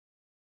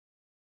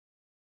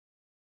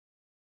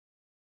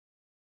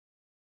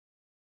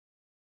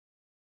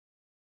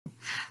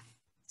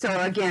So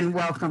again,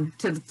 welcome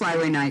to the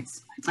Flyway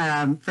Nights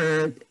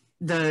for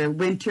the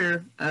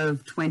winter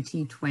of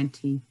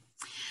 2020.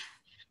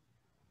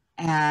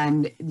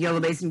 And Yolo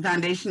Basin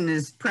Foundation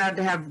is proud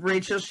to have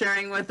Rachel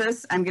sharing with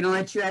us. I'm going to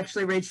let you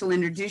actually, Rachel,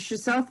 introduce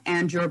yourself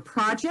and your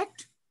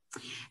project.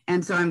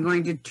 And so I'm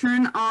going to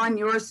turn on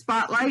your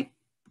spotlight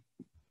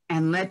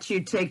and let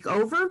you take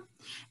over.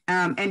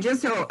 And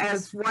just so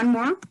as one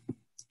more,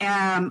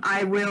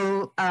 I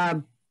will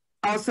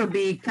also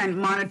be kind of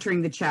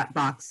monitoring the chat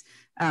box.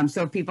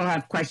 So if people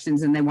have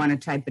questions and they want to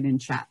type it in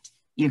chat,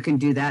 you can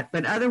do that.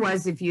 But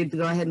otherwise, if you'd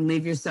go ahead and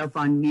leave yourself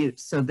on mute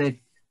so that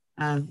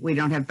we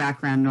don't have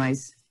background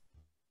noise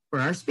for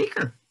our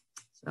speaker.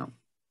 So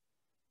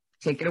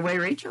take it away,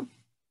 Rachel.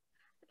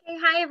 Okay,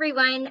 hi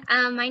everyone.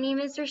 My name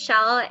is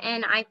Rachelle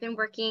and I've been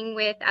working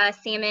with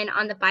Salmon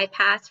on the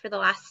bypass for the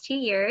last 2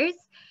 years.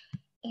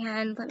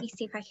 And let me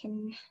see if I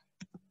can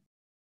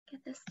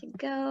get this to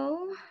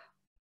go.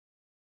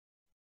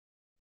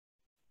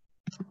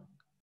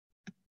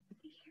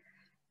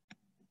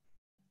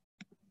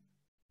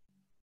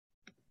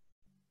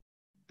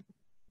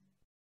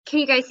 Can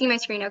you guys see my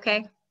screen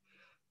okay?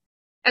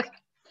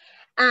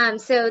 Okay.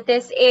 So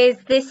this is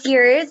this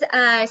year's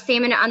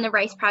Salmon on the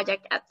Rice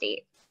Project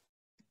update.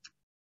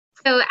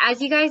 So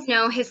as you guys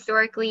know,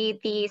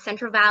 historically, the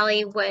Central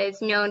Valley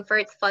was known for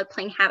its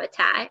floodplain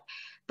habitat,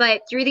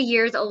 but through the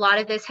years, a lot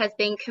of this has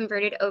been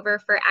converted over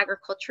for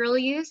agricultural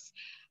use.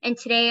 And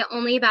today,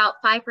 only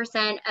about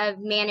 5% of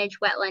managed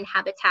wetland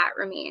habitat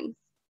remains.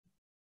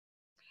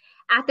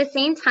 At the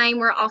same time,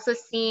 we're also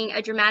seeing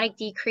a dramatic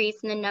decrease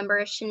in the number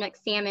of Chinook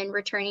salmon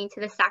returning to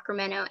the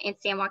Sacramento and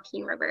San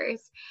Joaquin rivers.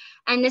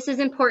 And this is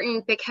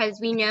important because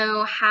we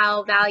know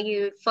how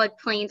valued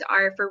floodplains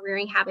are for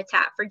rearing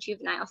habitat for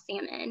juvenile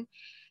salmon.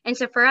 And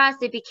so for us,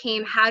 it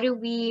became, how do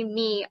we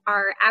meet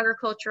our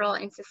agricultural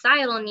and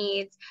societal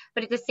needs,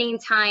 but at the same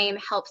time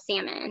help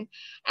salmon?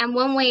 And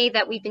one way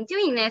that we've been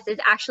doing this is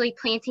actually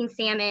planting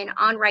salmon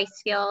on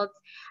rice fields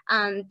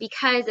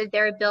because of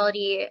their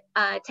ability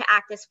to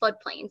act as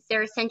floodplains.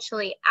 They're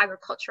essentially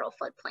agricultural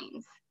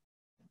floodplains.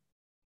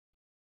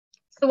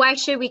 So why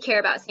should we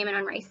care about salmon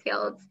on rice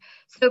fields?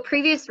 So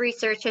previous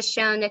research has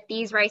shown that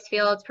these rice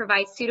fields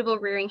provide suitable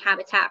rearing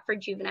habitat for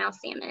juvenile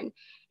salmon.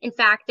 In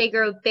fact, they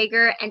grow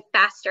bigger and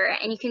faster.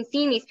 And you can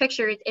see in these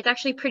pictures, it's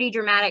actually pretty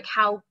dramatic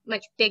how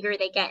much bigger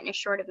they get in a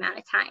short amount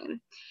of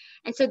time.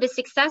 And so the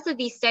success of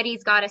these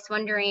studies got us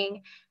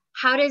wondering,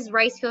 how does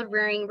rice field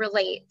rearing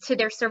relate to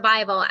their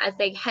survival as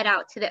they head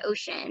out to the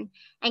ocean?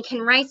 And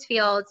can rice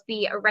fields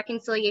be a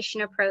reconciliation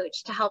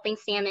approach to helping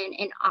salmon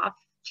in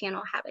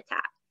off-channel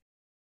habitat?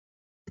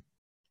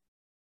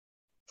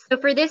 So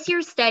for this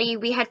year's study,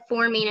 we had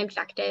 4 main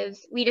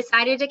objectives. We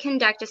decided to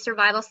conduct a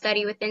survival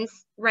study within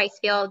rice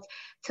fields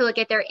to look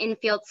at their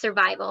in-field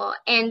survival.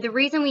 And the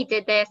reason we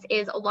did this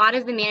is a lot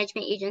of the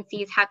management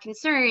agencies have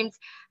concerns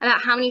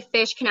about how many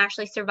fish can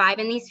actually survive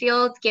in these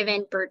fields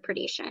given bird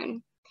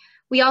predation.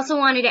 We also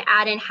wanted to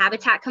add in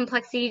habitat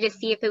complexity to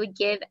see if it would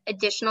give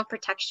additional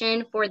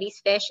protection for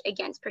these fish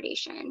against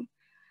predation.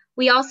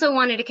 We also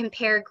wanted to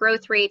compare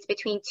growth rates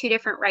between 2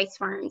 different rice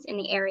farms in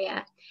the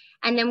area.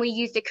 And then we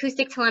used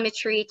acoustic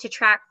telemetry to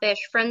track fish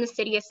from the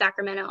city of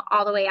Sacramento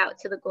all the way out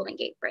to the Golden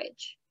Gate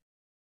Bridge.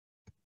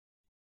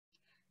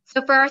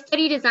 So for our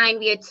study design,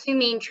 we had 2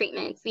 main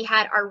treatments. We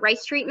had our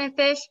rice treatment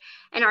fish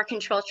and our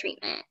control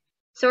treatment.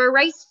 So our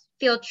rice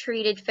field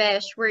treated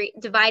fish were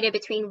divided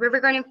between River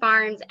Garden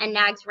Farms and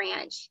Nags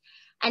Ranch.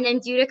 And then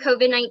due to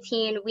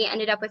COVID-19, we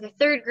ended up with a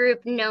 3rd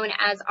group known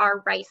as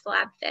our rice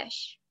lab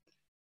fish.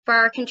 For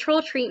our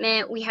control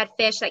treatment, we had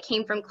fish that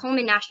came from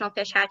Coleman National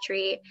Fish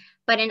Hatchery,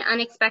 but an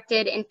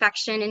unexpected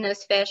infection in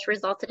those fish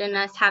resulted in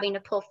us having to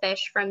pull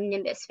fish from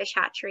Nimbus Fish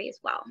Hatchery as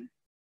well.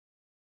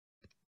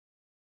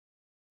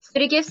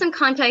 So to give some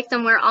context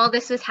on where all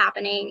this was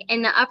happening,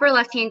 in the upper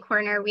left-hand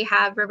corner, we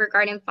have River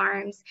Garden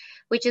Farms,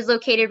 which is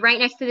located right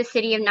next to the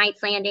city of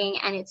Knights Landing,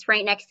 and it's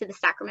right next to the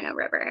Sacramento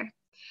River.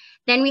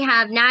 Then we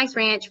have Nags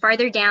Ranch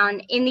farther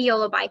down in the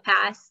Yolo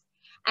Bypass.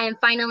 And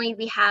finally,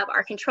 we have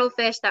our control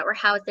fish that were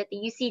housed at the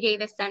UC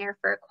Davis Center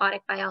for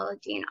Aquatic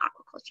Biology and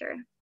Aquaculture.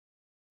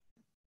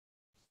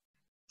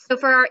 So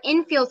for our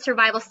in-field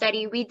survival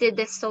study, we did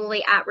this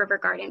solely at River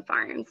Garden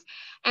Farms.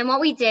 And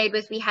what we did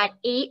was we had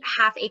 8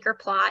 half-acre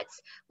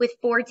plots with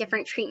 4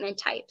 different treatment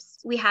types.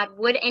 We had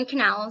wood and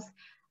canals,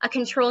 a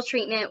control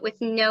treatment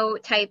with no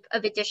type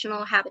of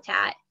additional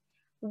habitat,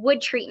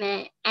 wood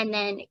treatment, and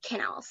then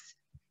canals.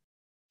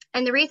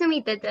 And the reason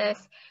we did this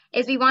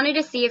is we wanted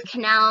to see if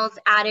canals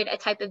added a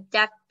type of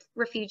depth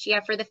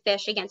refugia for the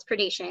fish against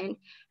predation.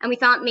 And we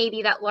thought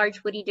maybe that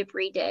large woody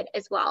debris did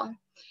as well.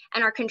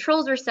 And our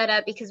controls were set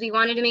up because we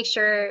wanted to make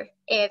sure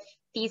if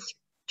these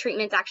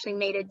treatments actually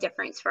made a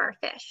difference for our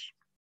fish.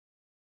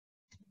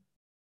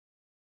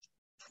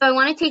 So I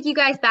want to take you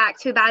guys back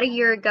to about a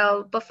year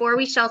ago before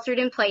we sheltered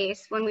in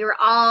place, when we were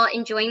all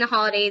enjoying the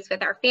holidays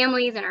with our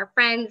families and our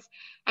friends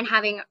and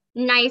having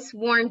nice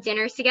warm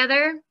dinners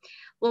together.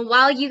 Well,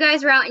 while you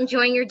guys were out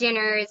enjoying your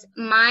dinners,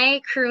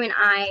 my crew and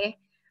I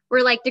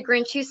We're like the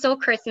Grinch who stole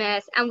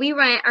Christmas, and we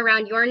went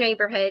around your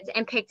neighborhoods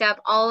and picked up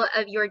all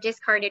of your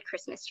discarded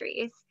Christmas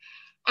trees.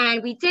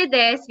 And we did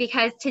this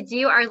because to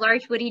do our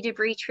large woody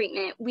debris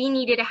treatment, we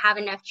needed to have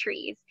enough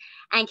trees.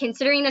 And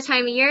considering the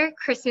time of year,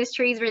 Christmas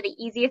trees were the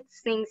easiest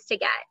things to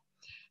get.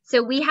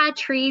 So we had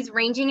trees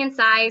ranging in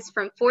size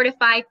from 4 to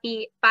 5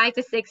 feet, 5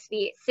 to 6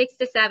 feet, 6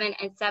 to 7,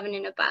 and 7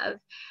 and above.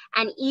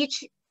 And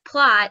each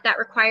plot that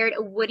required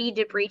a woody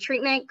debris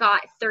treatment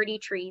got 30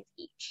 trees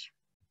each.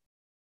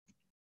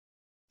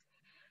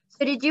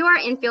 So to do our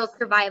infield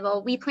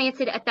survival, we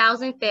planted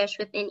 1,000 fish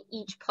within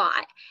each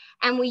plot,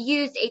 and we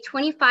used a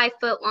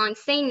 25-foot long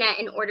seine net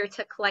in order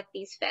to collect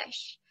these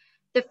fish.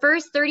 The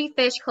first 30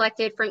 fish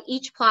collected from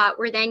each plot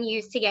were then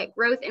used to get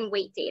growth and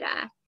weight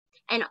data.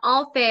 And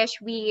all fish,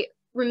 we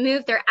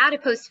removed their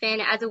adipose fin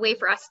as a way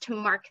for us to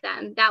mark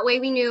them. That way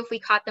we knew if we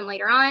caught them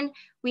later on,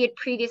 we had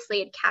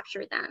previously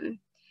captured them.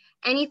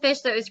 Any fish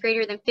that was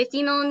greater than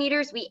 50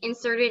 millimeters, we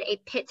inserted a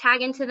pit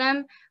tag into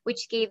them,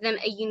 which gave them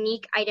a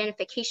unique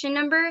identification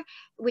number,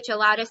 which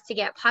allowed us to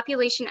get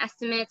population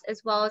estimates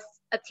as well as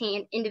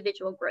obtain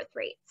individual growth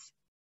rates.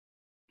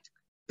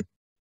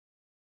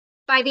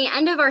 By the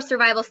end of our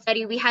survival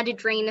study, we had to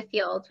drain the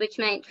fields, which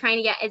meant trying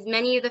to get as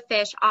many of the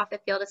fish off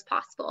the field as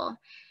possible.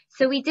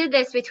 So we did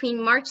this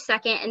between March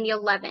 2nd and the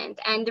 11th.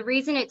 And the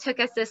reason it took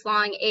us this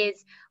long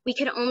is we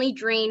could only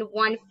drain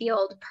one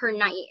field per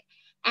night.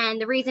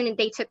 And the reason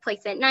they took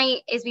place at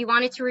night is we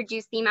wanted to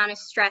reduce the amount of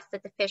stress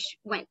that the fish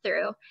went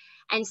through.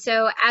 And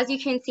so as you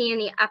can see in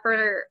the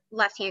upper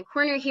left-hand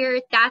corner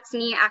here, that's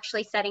me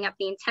actually setting up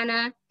the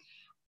antenna.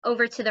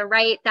 Over to the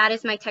right, that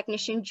is my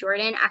technician,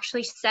 Jordan,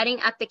 actually setting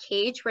up the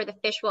cage where the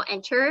fish will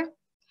enter.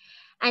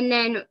 And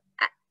then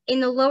in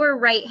the lower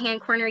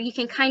right-hand corner, you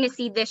can kind of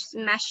see this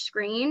mesh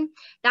screen.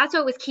 That's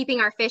what was keeping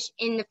our fish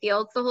in the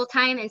fields the whole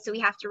time. And so we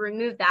have to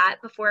remove that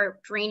before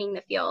draining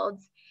the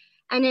fields.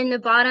 And in the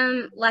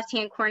bottom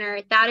left-hand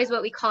corner, that is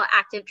what we call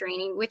active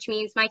draining, which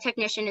means my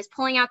technician is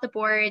pulling out the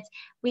boards.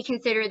 We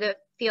consider the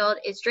field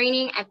is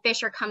draining and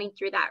fish are coming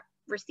through that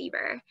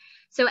receiver.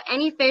 So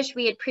any fish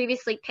we had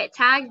previously pit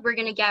tagged, we're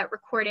gonna get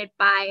recorded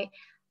by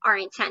our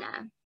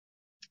antenna.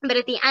 But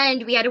at the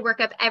end, we had to work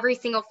up every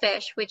single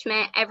fish, which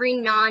meant every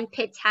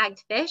non-pit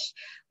tagged fish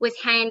was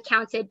hand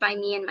counted by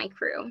me and my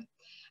crew.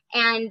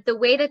 And the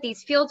way that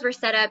these fields were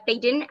set up, they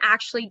didn't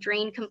actually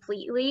drain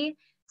completely.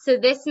 So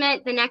this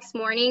meant the next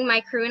morning, my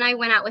crew and I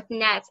went out with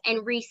nets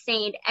and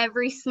re-seined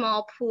every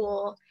small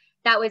pool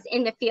that was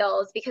in the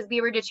fields because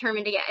we were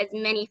determined to get as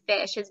many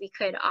fish as we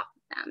could off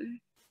of them.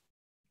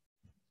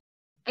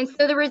 And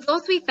so the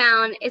results we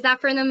found is that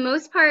for the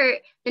most part,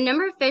 the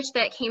number of fish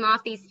that came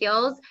off these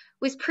fields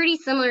was pretty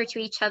similar to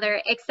each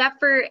other, except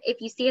for if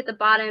you see at the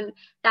bottom,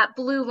 that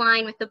blue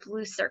line with the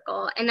blue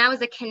circle, and that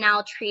was a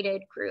canal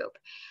treated group.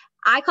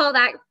 I call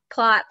that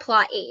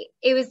plot 8.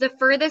 It was the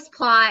furthest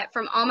plot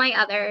from all my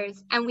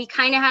others, and we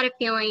kind of had a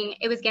feeling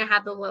it was going to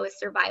have the lowest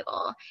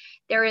survival.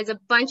 There was a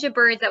bunch of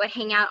birds that would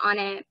hang out on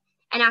it,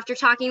 and after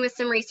talking with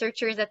some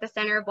researchers at the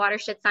Center of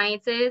Watershed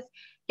Sciences,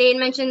 they had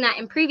mentioned that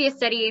in previous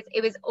studies,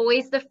 it was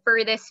always the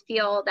furthest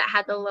field that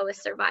had the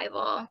lowest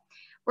survival.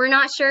 We're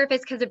not sure if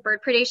it's because of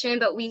bird predation,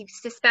 but we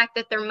suspect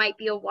that there might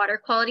be a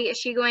water quality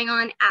issue going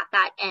on at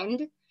that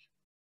end.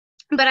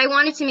 But I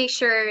wanted to make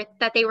sure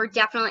that they were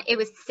definitely, it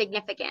was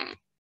significant.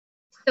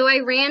 So I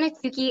ran a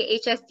Tukey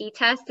HSD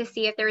test to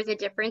see if there was a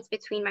difference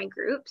between my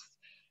groups.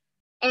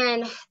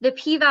 And the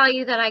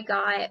p-value that I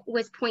got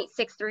was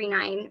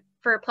 0.639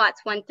 for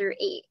plots 1 through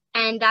 8.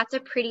 And that's a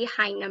pretty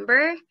high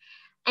number.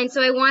 And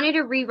so I wanted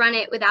to rerun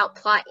it without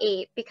plot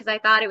 8 because I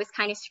thought it was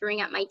kind of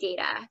screwing up my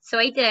data. So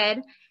I did,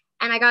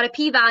 and I got a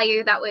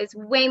p-value that was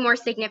way more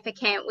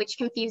significant, which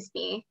confused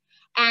me.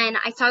 And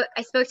I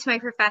spoke to my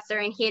professor,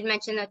 and he had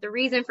mentioned that the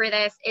reason for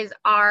this is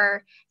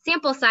our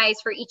sample size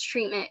for each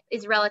treatment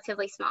is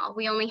relatively small.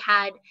 We only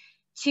had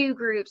 2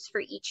 groups for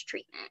each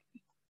treatment.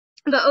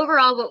 But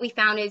overall, what we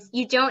found is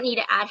you don't need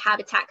to add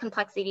habitat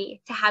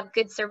complexity to have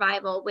good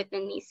survival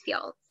within these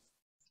fields.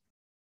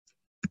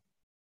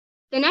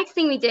 The next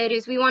thing we did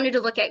is we wanted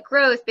to look at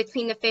growth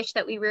between the fish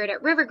that we reared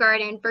at River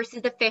Garden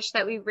versus the fish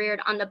that we reared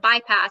on the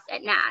bypass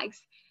at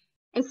Nags.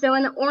 And so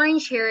in the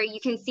orange here, you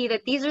can see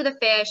that these are the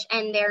fish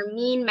and their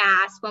mean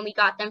mass when we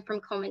got them from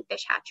Coleman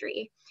Fish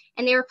Hatchery.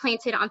 And they were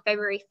planted on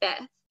February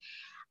 5th.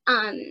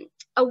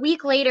 A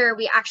week later,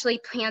 we actually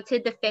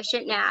planted the fish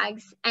at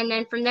Nags. And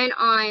then from then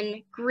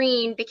on,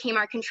 green became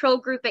our control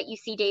group at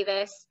UC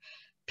Davis,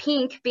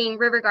 pink being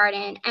River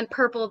Garden, and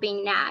purple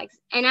being Nags.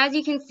 And as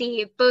you can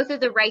see, both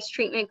of the rice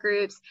treatment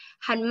groups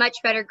had much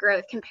better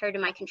growth compared to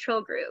my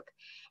control group.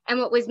 And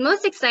what was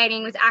most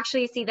exciting was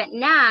actually to see that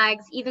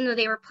Nags, even though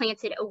they were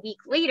planted a week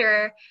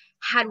later,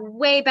 had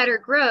way better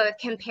growth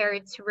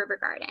compared to River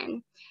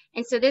Garden.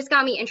 And so this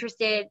got me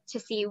interested to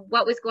see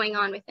what was going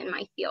on within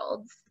my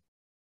fields.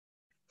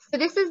 So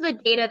this is the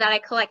data that I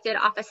collected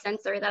off a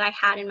sensor that I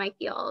had in my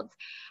fields.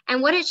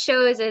 And what it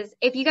shows is,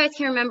 if you guys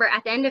can remember,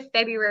 at the end of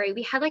February,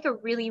 we had like a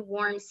really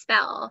warm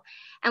spell.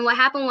 And what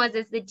happened was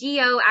the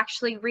DO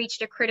actually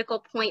reached a critical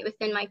point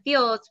within my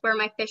fields where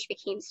my fish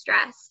became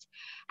stressed.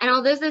 And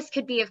although this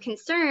could be of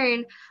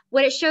concern,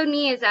 what it showed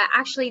me is that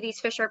actually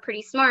these fish are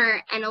pretty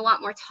smart and a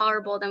lot more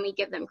tolerable than we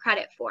give them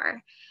credit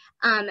for.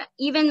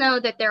 Even though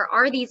that there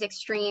are these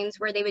extremes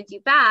where they would do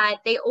bad,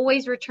 they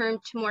always return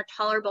to more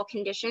tolerable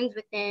conditions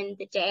within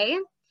the day.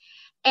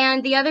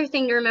 And the other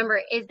thing to remember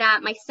is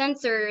that my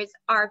sensors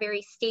are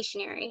very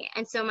stationary.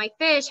 And so my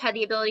fish had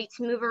the ability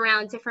to move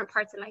around different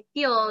parts of my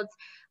fields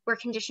where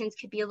conditions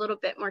could be a little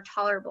bit more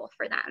tolerable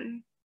for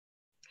them.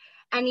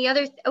 And the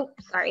other,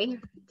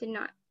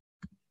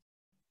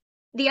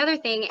 The other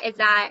thing is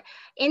that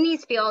in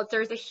these fields,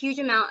 there's a huge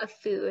amount of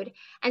food.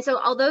 And so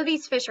although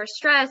these fish are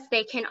stressed,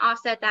 they can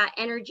offset that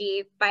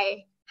energy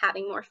by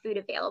having more food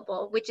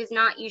available, which is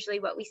not usually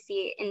what we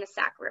see in the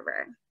Sac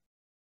River.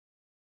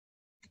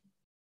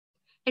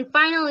 And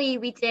finally,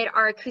 we did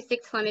our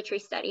acoustic telemetry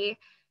study.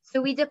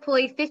 So we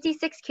deployed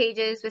 56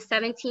 cages with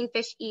 17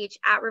 fish each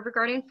at River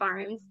Garden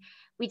Farms.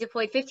 We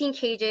deployed 15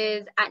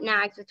 cages at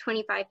NAGS with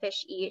 25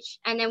 fish each.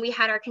 And then we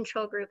had our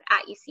control group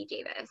at UC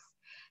Davis.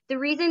 The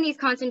reason these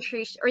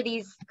concentrations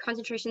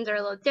are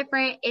a little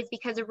different is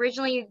because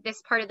originally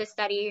this part of the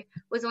study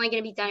was only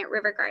going to be done at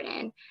River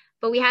Garden,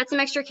 but we had some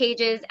extra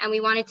cages and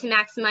we wanted to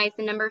maximize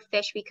the number of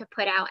fish we could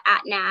put out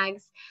at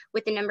NAGS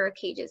with the number of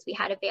cages we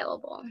had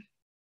available.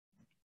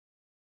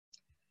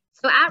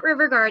 So at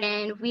River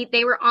Garden,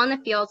 they were on the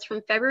fields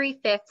from February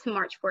 5th to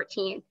March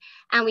 14th,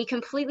 and we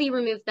completely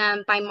removed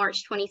them by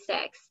March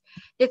 26th.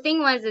 The thing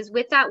was,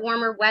 with that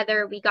warmer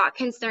weather, we got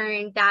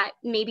concerned that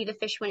maybe the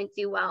fish wouldn't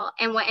do well.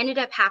 And what ended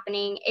up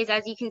happening is,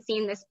 as you can see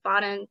in this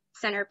bottom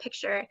center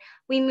picture,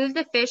 we moved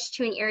the fish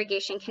to an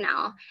irrigation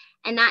canal,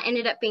 and that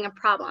ended up being a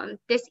problem.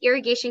 This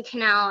irrigation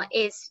canal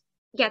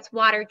gets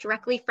water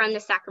directly from the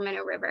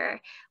Sacramento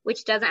River,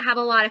 which doesn't have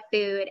a lot of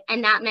food.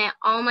 And that meant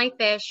all my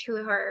fish, who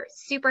are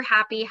super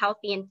happy,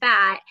 healthy, and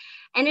fat,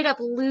 ended up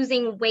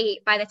losing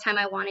weight by the time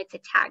I wanted to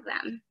tag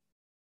them.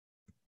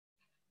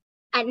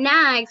 At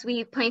NAGS,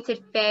 we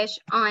planted fish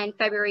on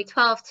February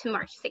 12th to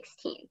March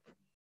 16th.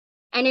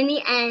 And in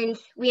the end,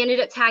 we ended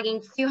up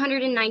tagging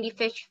 290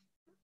 fish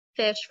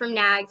from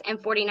NAGS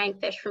and 49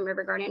 fish from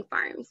River Garden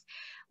Farms.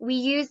 We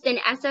used an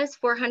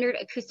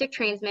SS400 acoustic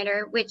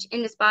transmitter, which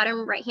in this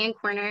bottom right-hand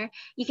corner,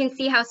 you can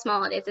see how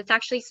small it is. It's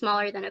actually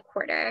smaller than a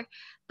quarter.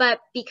 But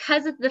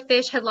because the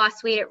fish had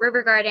lost weight at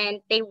River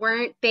Garden, they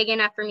weren't big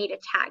enough for me to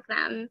tag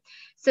them.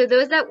 So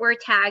those that were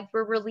tagged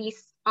were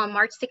released on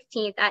March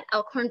 16th at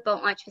Elkhorn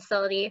Boat Launch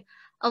Facility,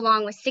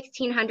 along with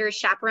 1,600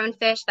 chaperone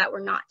fish that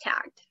were not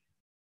tagged.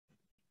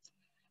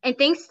 And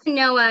thanks to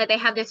NOAA, they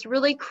have this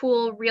really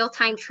cool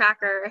real-time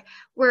tracker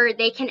where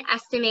they can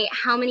estimate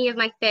how many of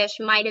my fish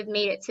might have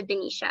made it to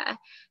Benicia.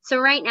 So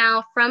right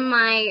now, from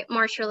my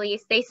March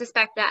release, they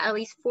suspect that at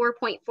least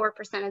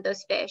 4.4% of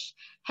those fish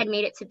had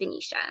made it to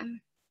Benicia.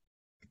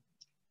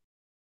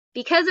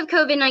 Because of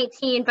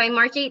COVID-19, by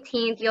March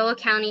 18th, Yolo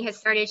County has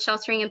started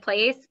sheltering in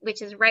place,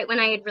 which is right when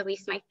I had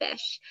released my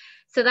fish.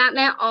 So that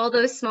meant all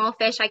those small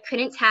fish I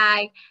couldn't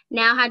tag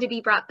now had to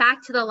be brought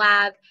back to the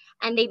lab,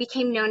 and they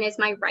became known as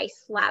my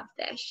rice lab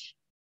fish.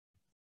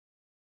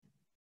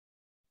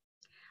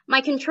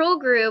 My control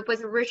group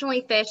was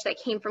originally fish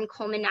that came from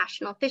Coleman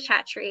National Fish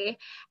Hatchery,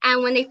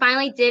 and when they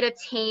finally did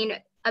obtain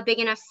a big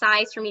enough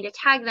size for me to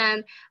tag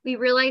them, we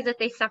realized that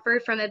they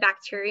suffered from a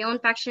bacterial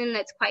infection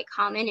that's quite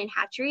common in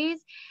hatcheries.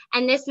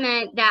 And this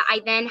meant that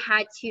I then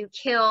had to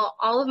kill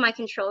all of my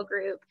control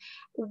group,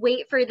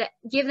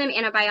 give them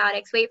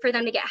antibiotics, wait for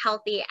them to get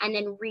healthy, and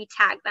then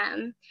re-tag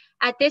them.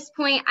 At this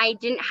point, I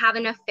didn't have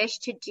enough fish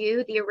to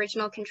do the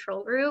original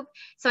control group,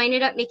 so I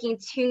ended up making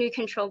 2 new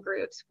control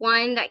groups,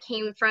 one that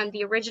came from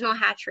the original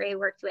hatchery I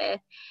worked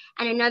with,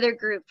 and another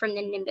group from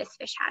the Nimbus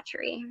Fish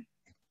Hatchery.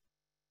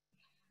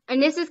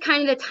 And this is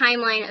kind of the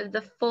timeline of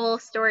the full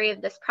story of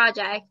this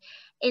project.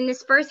 In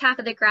this first half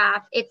of the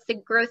graph, it's the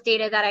growth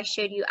data that I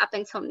showed you up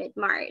until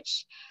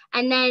mid-March.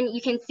 And then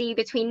you can see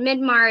between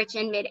mid-March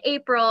and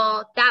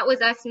mid-April, that was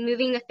us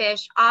moving the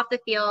fish off the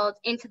field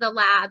into the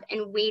lab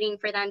and waiting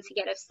for them to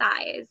get of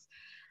size.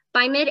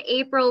 By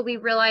mid-April, we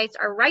realized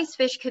our rice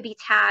fish could be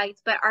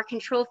tagged, but our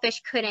control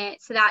fish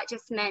couldn't, so that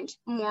just meant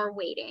more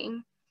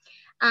waiting.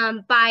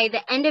 By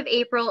the end of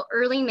April,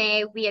 early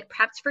May, we had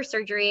prepped for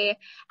surgery.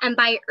 And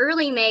by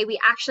early May, we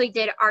actually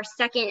did our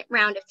second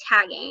round of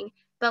tagging.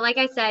 But like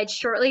I said,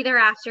 shortly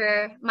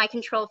thereafter, my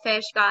control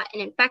fish got an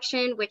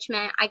infection, which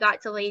meant I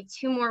got delayed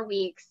 2 more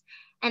weeks.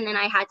 And then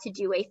I had to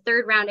do a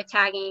 3rd round of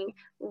tagging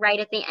right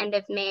at the end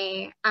of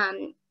May,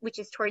 which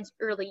is towards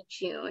early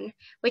June,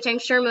 which I'm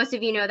sure most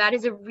of you know that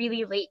is a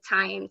really late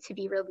time to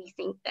be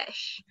releasing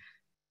fish.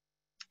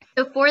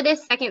 So for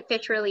this second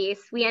fish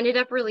release, we ended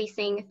up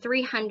releasing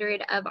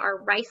 300 of our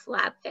rice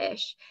lab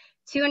fish,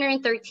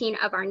 213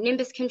 of our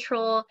Nimbus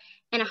control,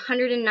 and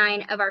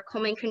 109 of our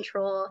Coleman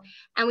control,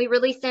 and we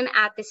released them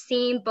at the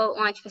same boat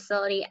launch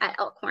facility at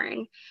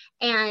Elkhorn.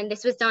 And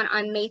this was done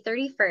on May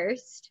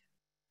 31st.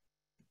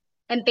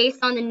 And based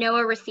on the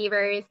NOAA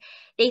receivers,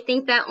 they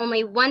think that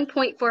only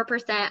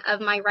 1.4%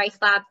 of my rice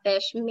lab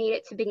fish made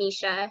it to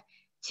Benicia,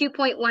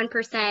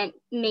 2.1%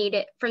 made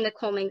it from the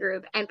Coleman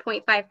group, and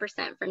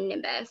 0.5% from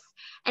Nimbus.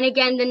 And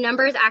again, the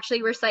numbers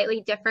actually were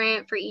slightly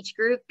different for each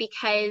group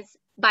because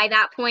by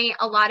that point,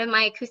 a lot of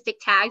my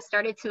acoustic tags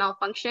started to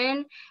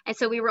malfunction. And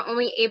so we were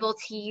only able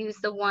to use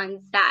the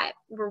ones that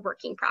were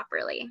working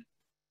properly.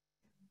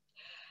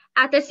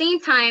 At the same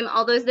time,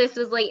 although this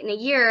was late in the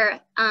year,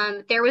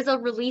 there was a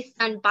release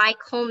done by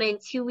Coleman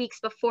 2 weeks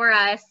before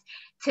us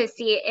to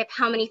see if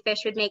how many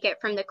fish would make it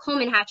from the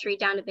Coleman hatchery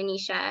down to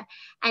Benicia,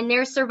 and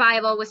their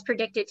survival was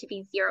predicted to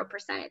be 0%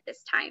 at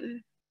this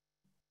time.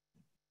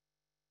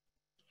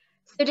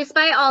 So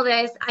despite all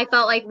this, I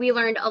felt like we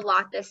learned a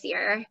lot this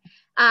year.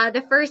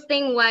 The first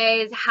thing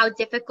was how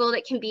difficult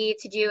it can be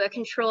to do a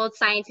controlled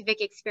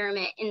scientific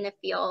experiment in the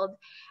field.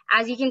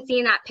 As you can see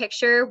in that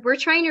picture, we're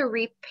trying to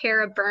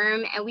repair a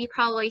berm, and we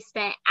probably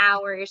spent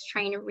hours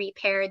trying to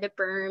repair the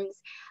berms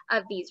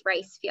of these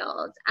rice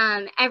fields.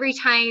 Every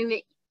time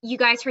you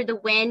guys heard the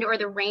wind or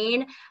the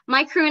rain,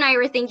 my crew and I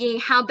were thinking,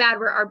 how bad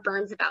were our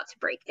berms about to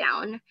break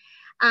down?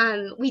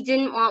 We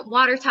didn't want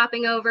water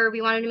topping over.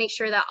 We wanted to make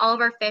sure that all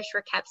of our fish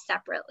were kept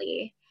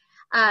separately.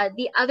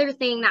 The other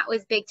thing that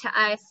was big to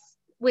us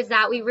was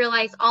that we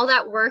realized all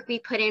that work we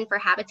put in for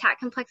habitat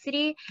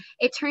complexity,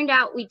 it turned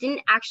out we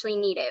didn't actually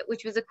need it,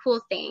 which was a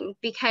cool thing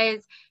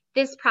because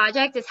this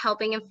project is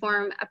helping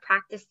inform a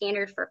practice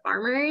standard for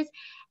farmers.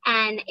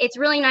 And it's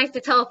really nice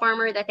to tell a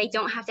farmer that they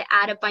don't have to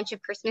add a bunch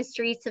of Christmas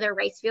trees to their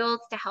rice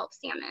fields to help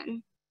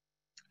salmon.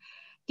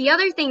 The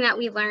other thing that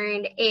we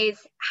learned is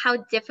how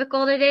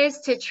difficult it is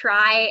to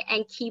try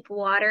and keep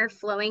water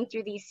flowing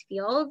through these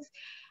fields.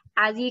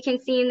 As you can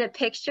see in the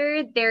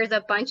picture, there's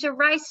a bunch of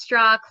rice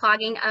straw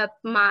clogging up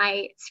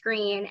my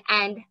screen,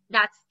 and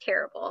that's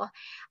terrible.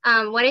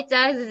 What it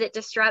does is it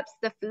disrupts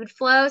the food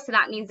flow, so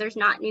that means there's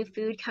not new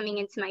food coming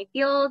into my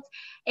fields.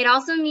 It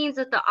also means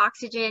that the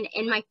oxygen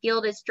in my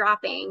field is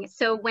dropping.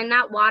 So when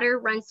that water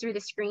runs through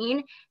the screen,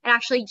 it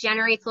actually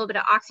generates a little bit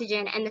of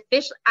oxygen, and the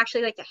fish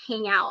actually like to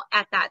hang out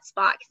at that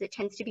spot because it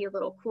tends to be a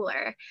little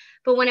cooler.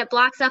 But when it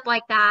blocks up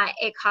like that,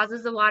 it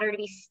causes the water to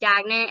be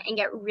stagnant and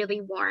get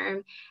really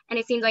warm. And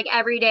it seems like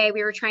every day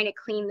we were trying to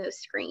clean those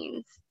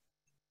screens.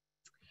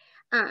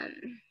 But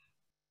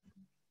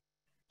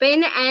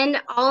in the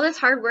end, all this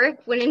hard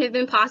work wouldn't have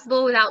been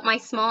possible without my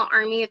small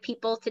army of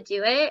people to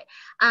do it.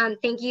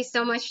 Thank you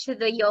so much to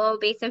the Yolo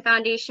Basin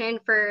Foundation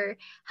for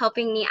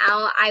helping me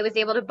out. I was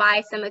able to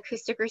buy some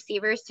acoustic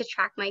receivers to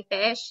track my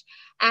fish,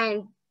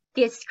 and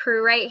this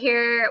crew right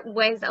here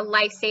was a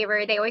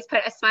lifesaver. They always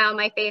put a smile on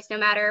my face no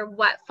matter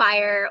what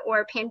fire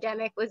or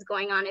pandemic was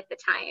going on at the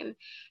time.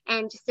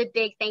 And just a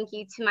big thank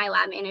you to my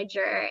lab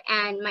manager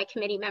and my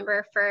committee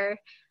member for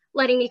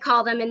letting me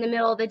call them in the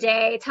middle of the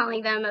day,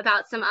 telling them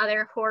about some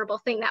other horrible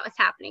thing that was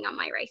happening on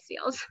my rice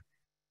fields.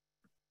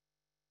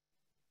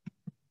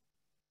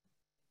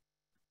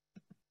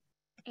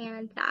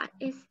 And that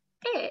is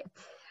it.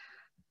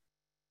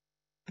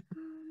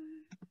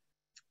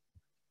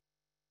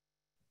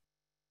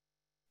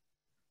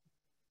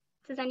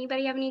 Does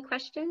anybody have any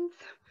questions?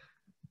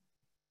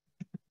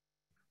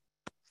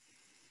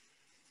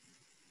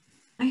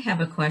 I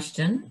have a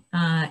question,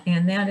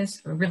 and that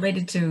is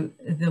related to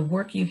the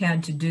work you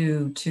had to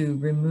do to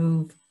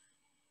remove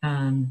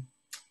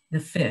the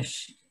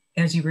fish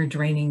as you were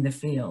draining the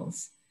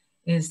fields.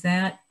 Is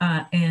that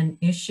an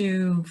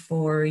issue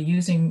for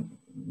using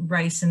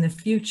rice in the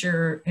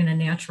future in a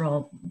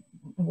natural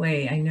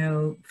way? I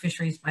know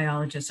fisheries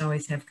biologists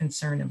always have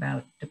concern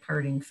about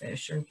departing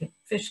fish or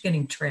fish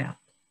getting trapped.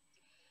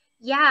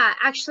 Yeah,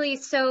 actually,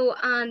 so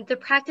the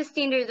practice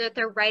standard that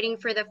they're writing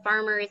for the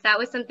farmers, that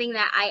was something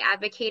that I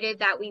advocated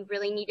that we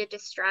really needed to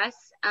stress.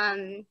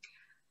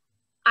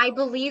 I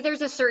believe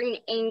there's a certain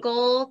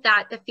angle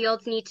that the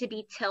fields need to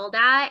be tilled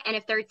at, and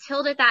if they're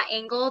tilled at that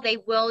angle, they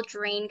will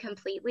drain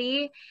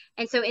completely.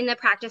 And so in the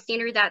practice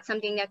standard, that's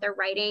something that they're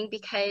writing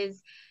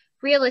because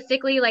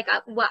realistically, like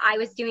what I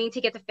was doing to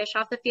get the fish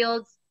off the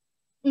fields,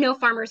 no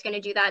farmer is going to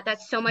do that.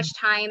 That's so much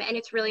time, and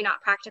it's really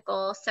not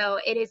practical. So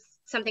it is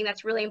something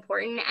that's really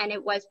important, and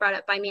it was brought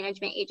up by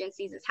management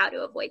agencies is how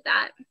to avoid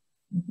that.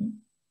 Mm-hmm.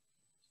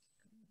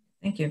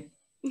 Thank you.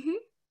 Mm-hmm.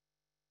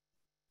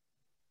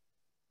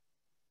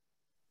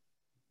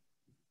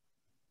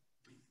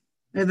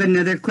 I have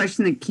another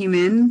question that came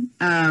in.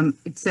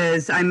 It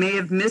says, I may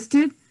have missed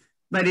it,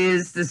 but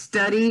is the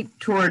study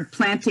toward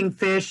planting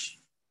fish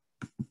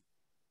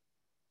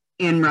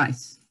in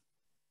rice?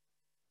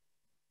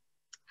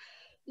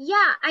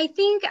 Yeah, I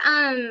think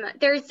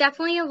there's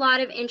definitely a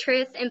lot of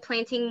interest in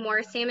planting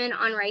more salmon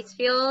on rice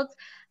fields,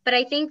 but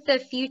I think the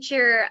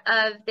future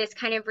of this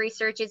kind of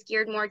research is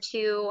geared more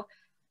to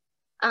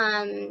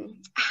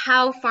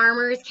how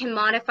farmers can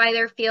modify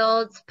their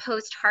fields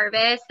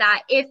post-harvest,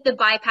 that if the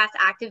bypass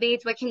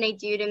activates, what can they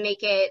do to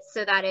make it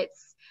so that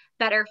it's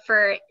better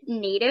for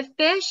native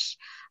fish.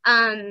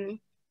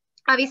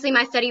 Obviously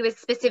my study was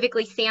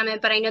specifically salmon,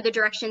 but I know the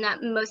direction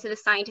that most of the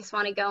scientists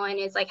want to go in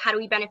is like, how do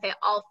we benefit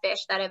all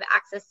fish that have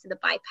access to the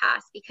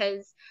bypass?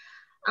 Because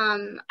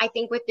I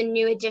think with the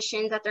new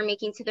additions that they're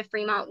making to the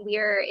Fremont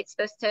Weir, it's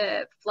supposed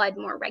to flood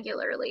more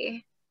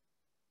regularly.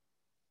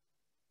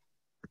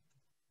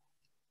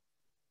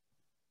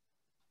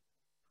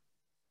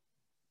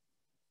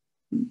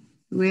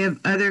 We have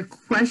other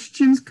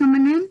questions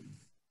coming in.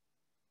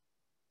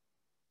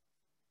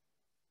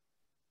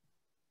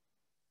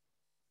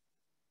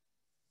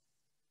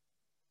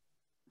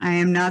 I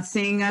am not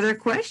seeing other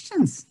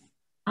questions.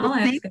 I'll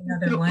ask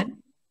another one.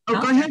 Oh,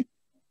 go ahead.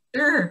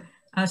 Sure.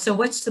 So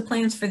what's the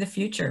plans for the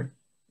future?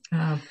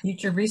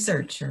 Future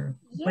research or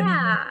what do you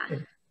want to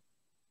do?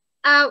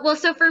 Well,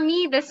 so for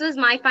me, this was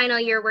my final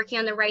year working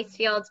on the rice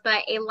fields,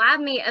 but a lab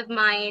mate of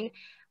mine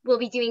will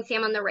be doing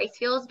salmon on the rice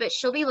fields, but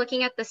she'll be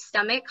looking at the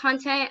stomach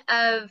content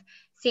of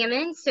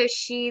salmon. So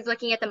she's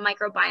looking at the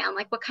microbiome,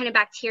 like what kind of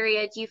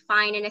bacteria do you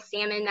find in a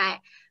salmon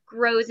that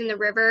grows in the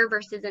river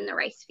versus in the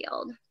rice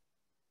field?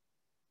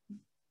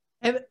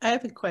 I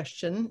have a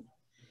question.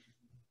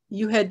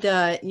 You had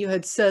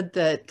said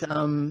that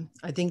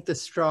I think the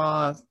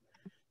straw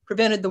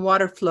prevented the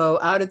water flow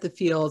out of the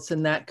fields,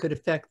 and that could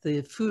affect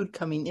the food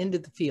coming into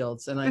the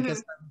fields. And I guess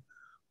I'm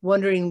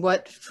wondering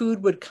what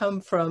food would come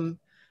from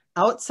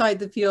outside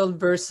the field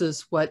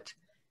versus what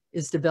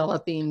is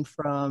developing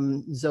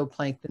from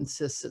zooplankton,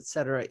 cysts, et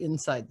cetera,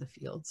 inside the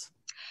fields.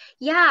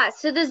 Yeah,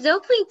 so the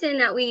zooplankton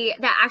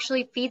that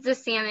actually feeds the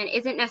salmon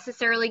isn't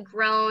necessarily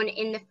grown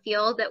in the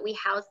field that we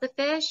house the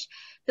fish.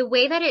 The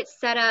way that it's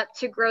set up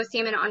to grow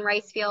salmon on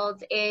rice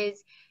fields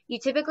is you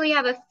typically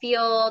have a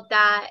field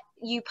that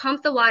you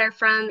pump the water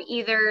from,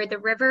 either the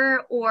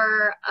river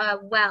or a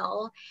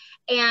well,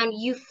 and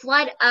you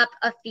flood up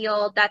a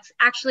field that's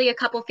actually a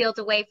couple fields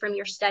away from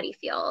your study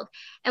field.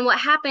 And what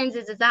happens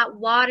is that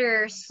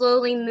water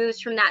slowly moves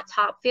from that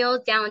top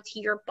field down to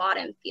your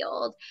bottom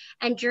field.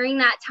 And during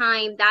that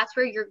time, that's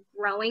where you're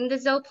growing the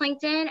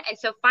zooplankton. And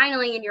so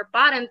finally in your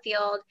bottom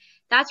field,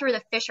 that's where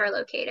the fish are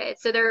located.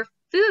 So their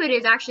food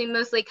is actually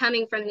mostly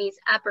coming from these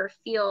upper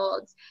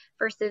fields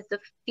versus the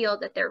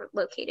field that they're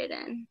located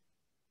in.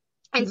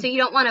 And so you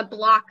don't want to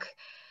block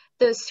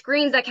those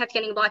screens that kept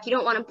getting blocked. You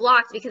don't want to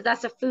block because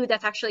that's a food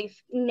that's actually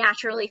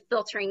naturally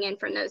filtering in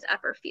from those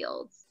upper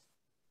fields.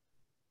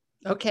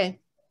 Okay.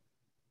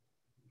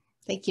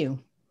 Thank you.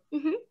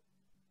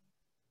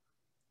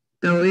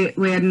 So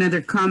we had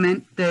another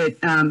comment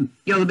that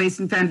Yolo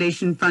Basin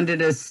Foundation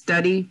funded a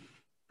study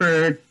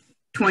for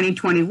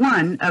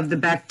 2021 of the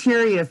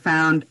bacteria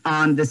found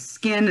on the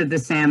skin of the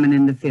salmon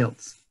in the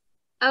fields.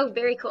 Oh,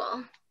 very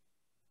cool.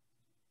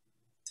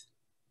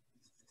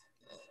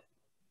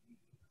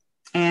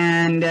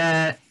 And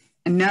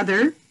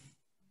another,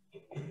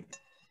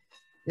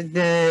 what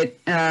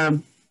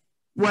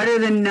are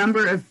the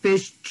number of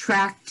fish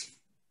tracked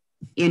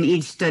in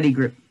each study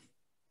group?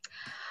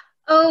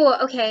 Oh,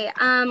 okay.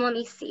 Let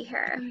me see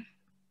here.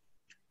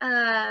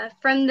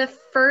 From the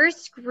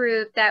first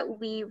group that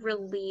we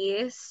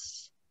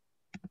released,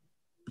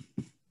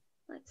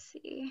 let's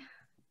see.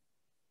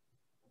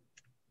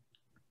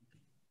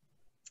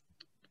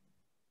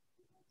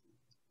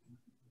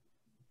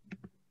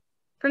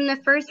 From the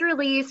first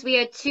release, we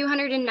had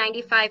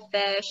 295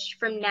 fish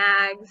from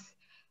nags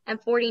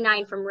and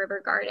 49 from river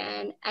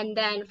garden. And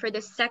then for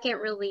the second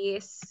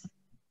release,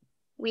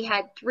 we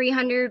had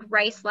 300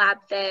 rice lab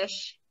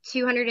fish,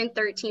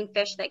 213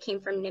 fish that came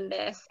from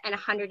Nimbus, and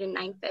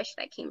 109 fish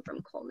that came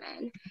from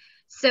Coleman.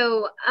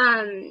 So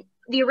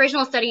the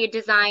original study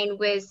design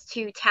was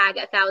to tag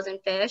 1,000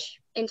 fish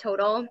in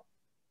total.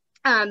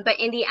 But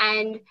in the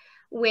end,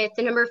 with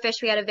the number of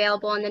fish we had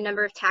available and the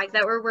number of tags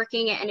that were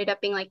working, it ended up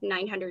being like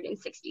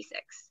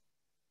 966.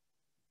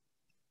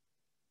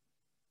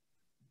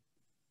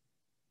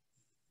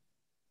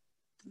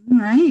 All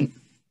right.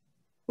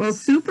 Well,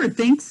 super.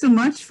 Thanks so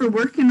much for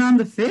working on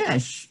the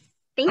fish.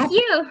 Thank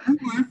you.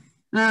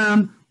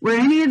 Were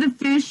any of the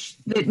fish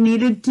that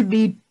needed to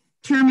be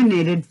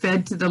terminated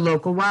fed to the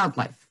local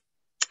wildlife?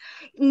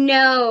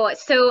 No.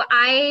 So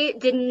I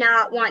did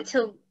not want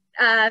to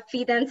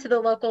feed them to the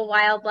local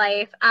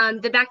wildlife.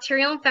 The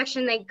bacterial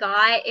infection they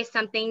got is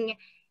something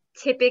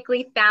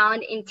typically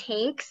found in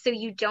tanks, so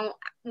you don't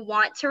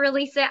want to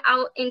release it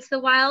out into the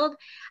wild.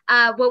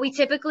 What we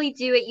typically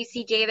do at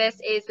UC Davis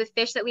is with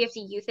fish that we have to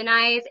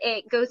euthanize,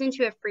 it goes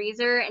into a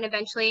freezer and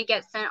eventually it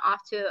gets sent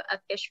off to a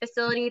fish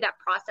facility that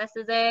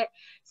processes it.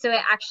 So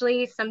it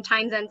actually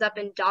sometimes ends up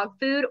in dog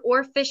food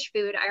or fish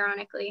food,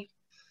 ironically.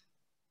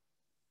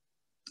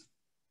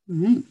 All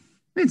right.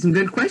 We had some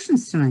good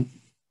questions tonight.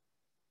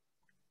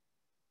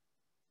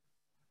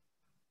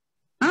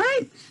 All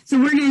right, so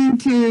we're going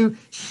to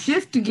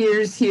shift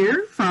gears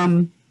here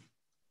from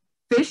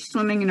fish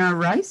swimming in our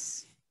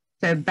rice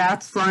to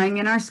bats flying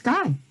in our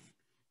sky.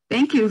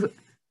 Thank you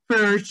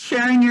for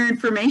sharing your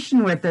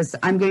information with us.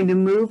 I'm going to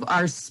move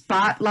our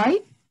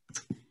spotlight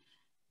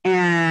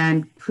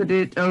and put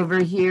it over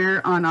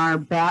here on our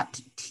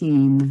bat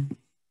team.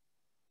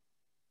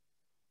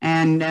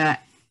 And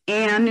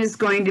Anne is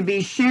going to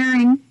be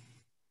sharing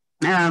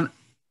her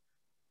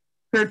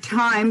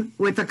time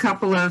with a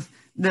couple of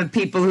the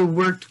people who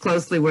worked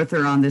closely with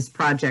her on this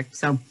project.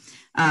 So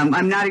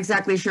I'm not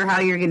exactly sure how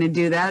you're going to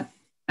do that,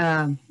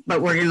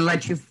 but we're going to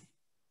let you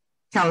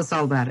tell us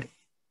all about it.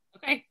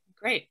 Okay,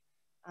 great.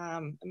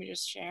 Let me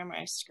just share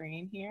my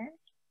screen here.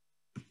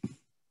 Let's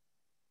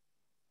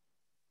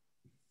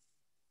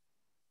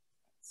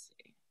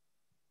see.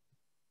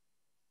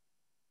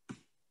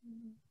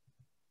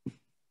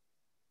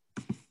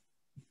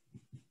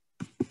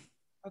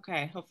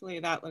 Okay, hopefully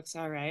that looks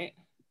all right.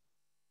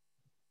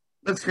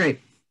 Looks great.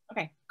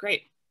 Okay,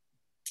 great.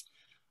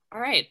 All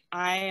right,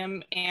 I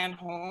am Ann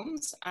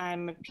Holmes.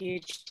 I'm a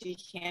PhD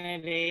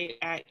candidate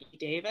at E.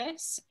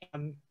 Davis.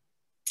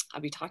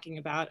 I'll be talking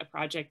about a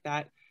project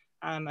that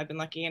I've been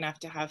lucky enough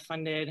to have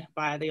funded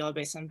by the Yolo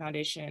Basin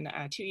Foundation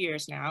 2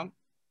 years now.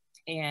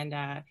 And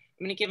I'm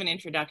gonna give an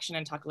introduction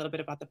and talk a little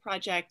bit about the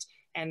project.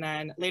 And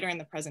then later in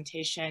the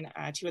presentation,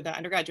 two of the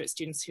undergraduate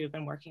students who have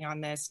been working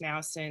on this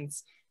now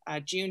since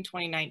June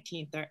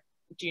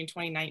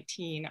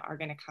 2019 are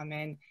gonna come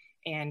in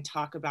and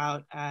talk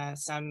about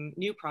some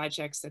new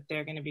projects that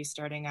they're gonna be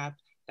starting up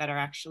that are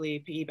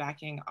actually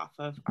piggybacking off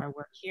of our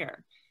work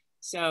here.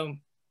 So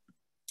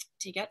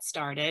to get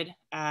started,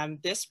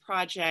 this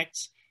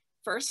project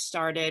first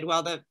started,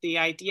 well, the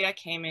idea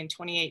came in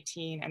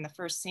 2018 and the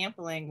first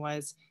sampling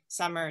was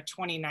summer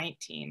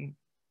 2019.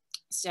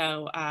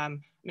 So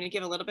I'm gonna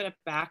give a little bit of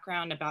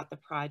background about the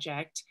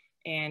project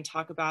and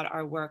talk about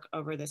our work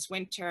over this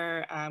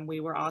winter. We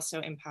were also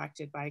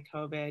impacted by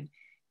COVID.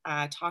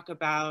 Talk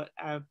about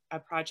a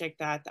project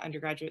that the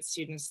undergraduate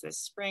students this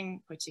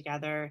spring put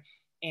together,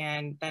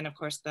 and then of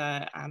course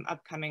the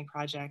upcoming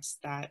projects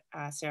that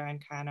Sarah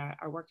and Kana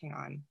are working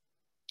on.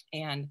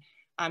 And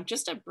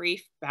just a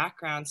brief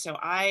background. So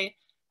I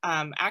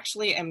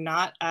actually am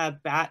not a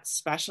bat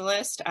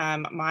specialist.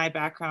 My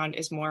background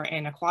is more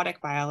in aquatic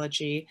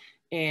biology,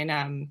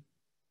 in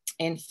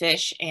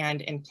fish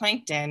and in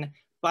plankton,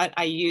 but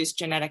I use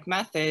genetic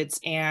methods,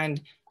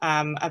 and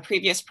a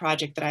previous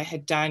project that I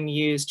had done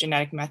used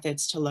genetic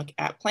methods to look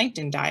at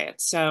plankton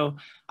diets. So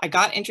I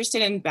got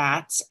interested in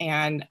bats,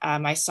 and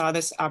I saw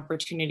this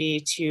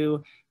opportunity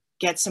to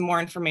get some more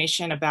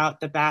information about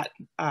the bat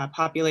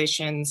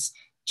populations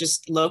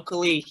just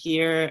locally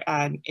here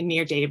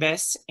near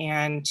Davis,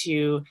 and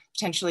to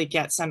potentially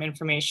get some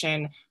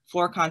information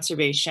for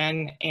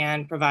conservation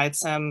and provide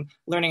some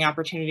learning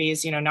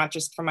opportunities, you know, not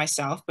just for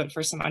myself, but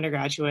for some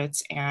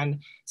undergraduates.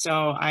 And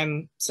so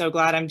I'm so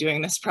glad I'm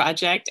doing this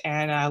project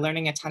and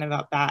learning a ton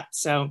about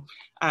bats. So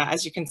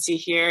as you can see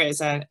here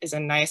is a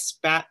nice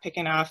bat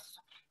picking off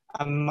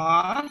a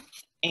moth.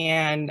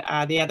 And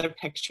the other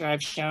picture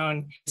I've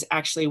shown is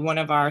actually one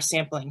of our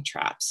sampling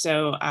traps.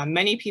 So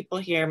many people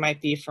here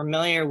might be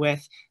familiar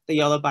with the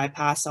Yolo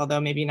Bypass,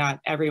 although maybe not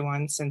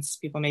everyone, since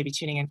people may be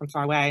tuning in from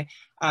far away.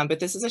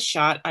 But this is a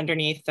shot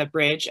underneath the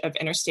bridge of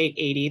Interstate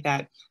 80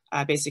 that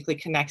basically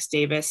connects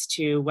Davis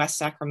to West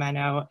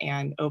Sacramento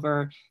and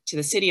over to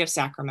the city of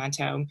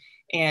Sacramento.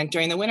 And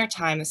during the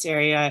wintertime, this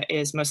area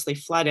is mostly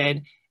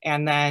flooded,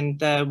 and then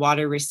the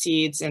water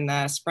recedes in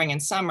the spring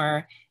and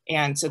summer.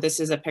 And so this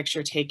is a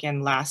picture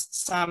taken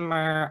last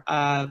summer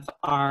of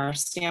our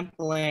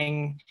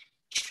sampling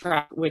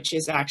trap, which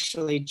is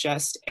actually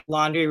just a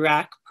laundry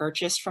rack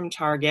purchased from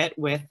Target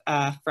with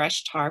a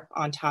fresh tarp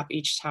on top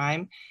each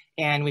time.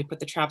 And we put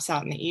the traps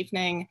out in the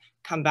evening,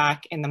 come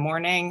back in the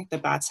morning. The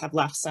bats have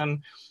left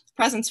some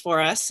presents for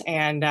us,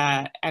 and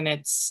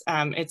it's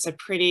a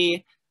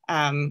pretty,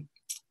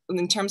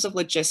 in terms of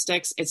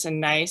logistics, it's a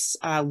nice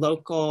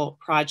local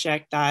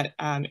project that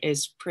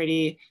is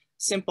pretty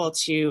simple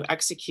to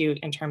execute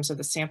in terms of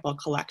the sample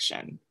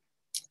collection.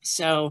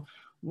 So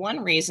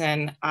one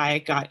reason I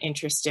got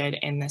interested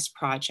in this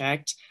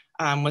project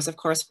was, of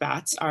course,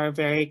 bats are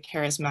very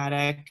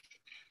charismatic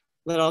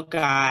little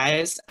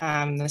guys.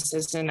 This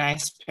is a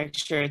nice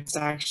picture. It's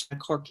actually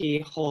Corky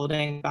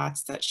holding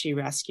bats that she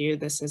rescued.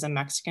 This is a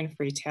Mexican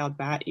free-tailed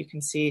bat. You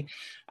can see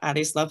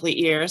these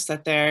lovely ears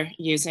that they're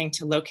using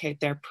to locate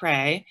their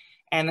prey.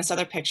 And this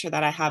other picture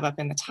that I have up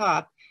in the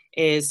top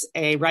is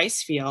a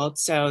rice field.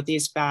 So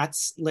these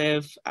bats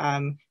live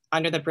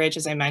under the bridge,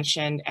 as I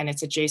mentioned, and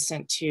it's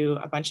adjacent to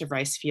a bunch of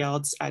rice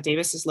fields.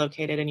 Davis is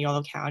located in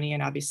Yolo County,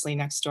 and obviously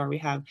next door we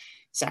have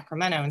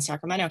Sacramento in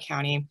Sacramento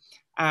County.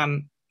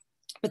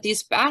 But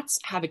these bats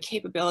have a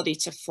capability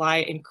to fly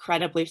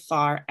incredibly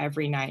far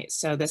every night.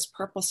 So this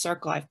purple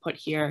circle I've put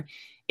here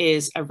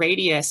is a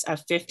radius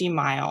of 50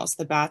 miles.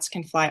 The bats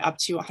can fly up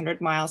to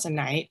 100 miles a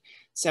night.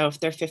 So if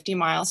they're 50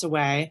 miles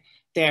away,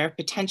 they're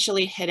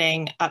potentially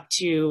hitting up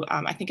to,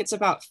 I think it's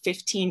about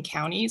 15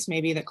 counties,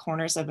 maybe the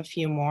corners of a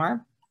few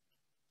more.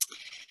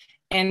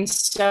 And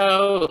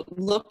so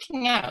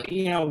looking at,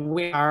 you know,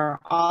 we are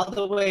all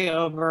the way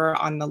over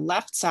on the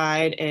left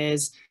side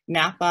is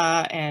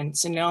Napa and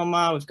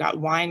Sonoma. We've got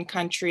wine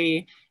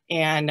country,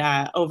 and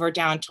over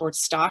down towards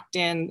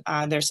Stockton,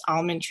 there's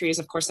almond trees.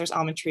 Of course, there's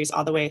almond trees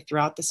all the way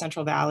throughout the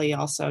Central Valley,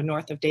 also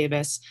north of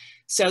Davis.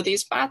 So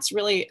these bats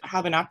really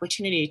have an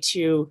opportunity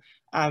to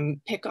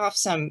pick off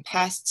some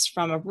pests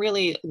from a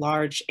really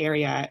large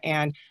area.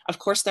 And of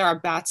course, there are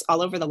bats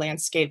all over the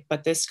landscape,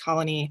 but this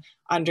colony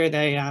under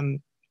the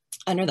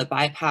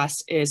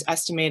bypass is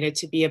estimated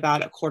to be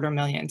about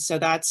 250,000. So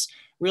that's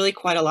really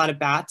quite a lot of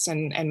bats,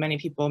 and many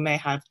people may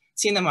have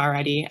seen them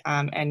already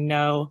and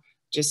know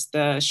just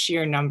the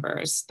sheer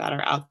numbers that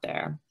are out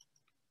there.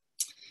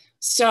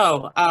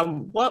 So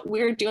what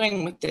we're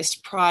doing with this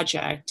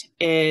project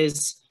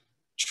is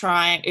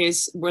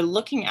we're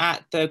looking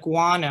at the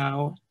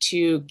guano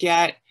to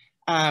get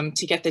the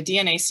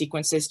DNA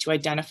sequences to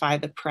identify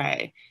the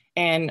prey.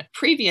 And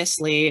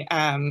previously,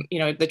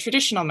 the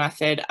traditional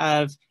method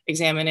of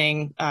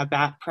examining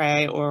bat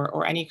prey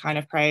or any kind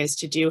of prey is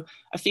to do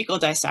a fecal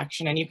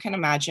dissection. And you can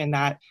imagine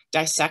that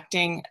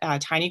dissecting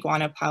tiny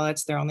guano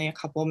pellets, they're only a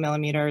couple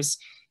millimeters,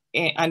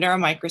 under a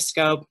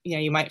microscope,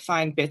 you might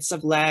find bits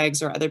of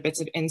legs or other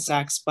bits of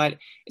insects, but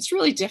it's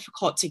really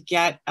difficult to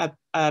get a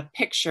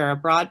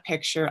broad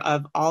picture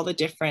of all the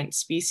different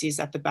species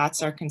that the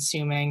bats are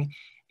consuming.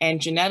 And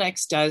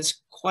genetics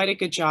does quite a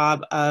good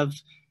job of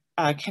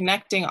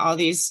connecting all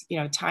these,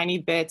 tiny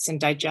bits and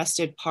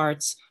digested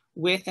parts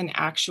with an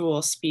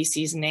actual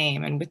species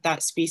name. And with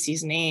that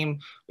species name,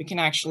 we can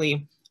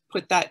actually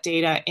put that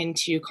data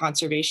into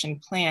conservation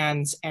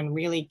plans and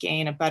really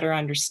gain a better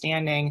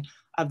understanding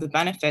of the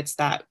benefits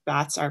that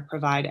bats are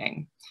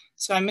providing.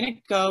 So I'm going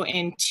to go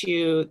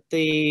into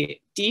the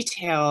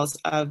details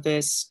of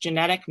this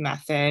genetic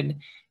method,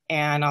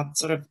 and I'll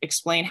sort of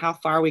explain how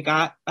far we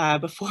got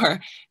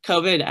before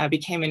COVID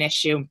became an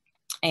issue.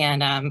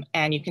 And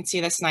you can see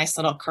this nice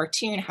little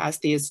cartoon has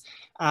these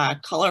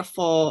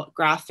colorful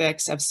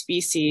graphics of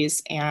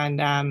species, and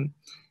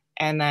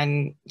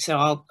then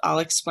so I'll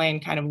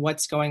explain kind of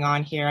what's going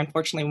on here.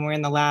 Unfortunately, when we're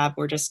in the lab,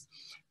 we're just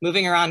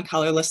moving around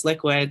colorless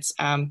liquids,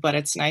 but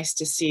it's nice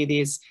to see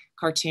these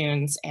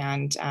cartoons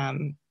and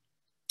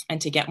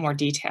to get more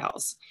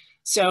details.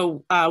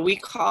 So we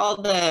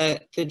call the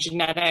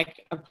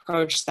genetic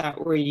approach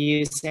that we're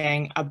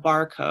using a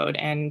barcode,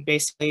 and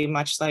basically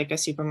much like a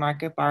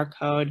supermarket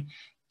barcode,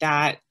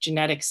 that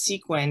genetic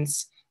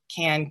sequence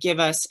can give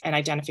us an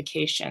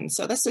identification.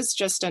 So this is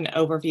just an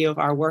overview of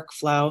our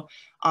workflow.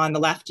 On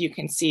the left, you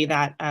can see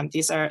that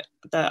these are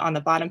on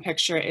the bottom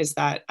picture is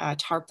that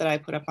tarp that I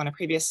put up on a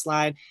previous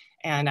slide,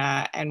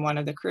 and one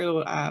of the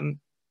crew,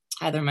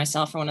 either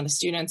myself or one of the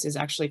students, is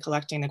actually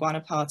collecting the guano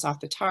pellets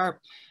off the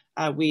tarp.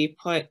 We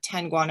put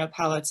 10 guano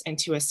pellets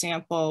into a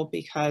sample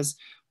because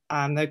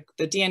the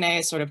DNA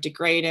is sort of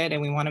degraded,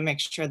 and we want to make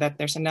sure that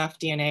there's enough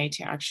DNA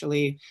to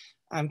actually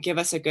give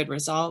us a good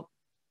result.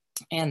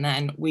 And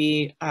then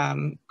we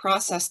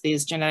process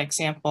these genetic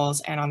samples,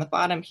 and on the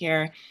bottom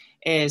here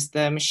is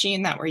the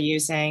machine that we're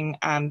using.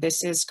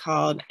 This is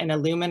called an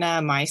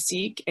Illumina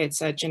MySeq. It's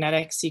a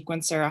genetic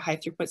sequencer, a high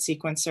throughput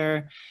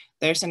sequencer.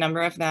 There's a number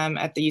of them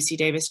at the UC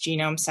Davis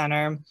Genome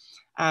Center.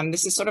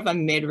 This is sort of a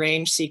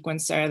mid-range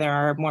sequencer. There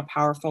are more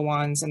powerful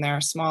ones and there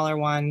are smaller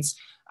ones,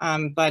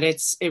 but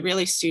it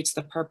really suits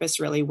the purpose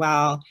really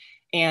well.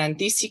 And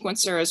these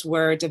sequencers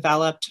were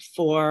developed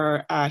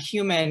for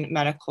human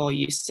medical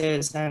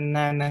uses, and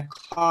then the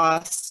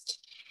cost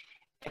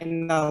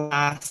in the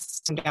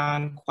last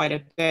down quite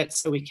a bit,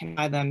 so we can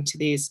buy them to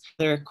these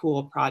other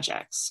cool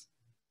projects.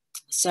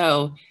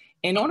 So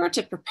in order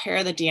to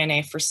prepare the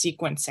DNA for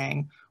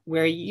sequencing,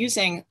 we're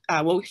using,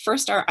 we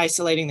first are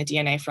isolating the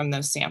DNA from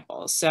those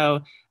samples.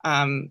 So,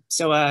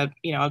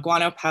 a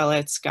guano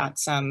pellet's got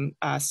some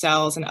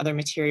cells and other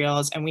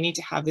materials, and we need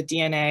to have the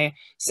DNA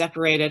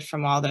separated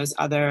from all those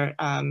other,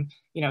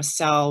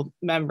 cell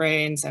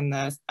membranes and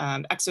the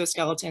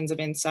exoskeletons of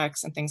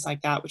insects and things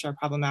like that, which are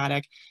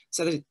problematic.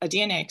 So a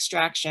DNA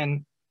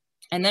extraction,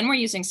 and then we're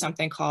using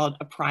something called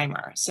a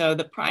primer. So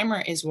the primer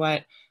is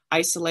what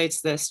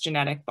isolates this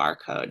genetic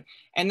barcode.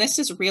 And this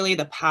is really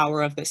the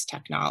power of this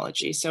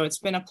technology. So it's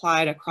been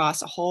applied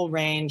across a whole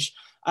range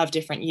of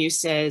different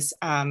uses,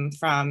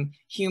 from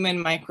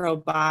human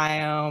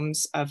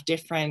microbiomes of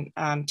different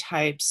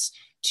types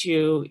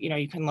to,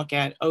 you can look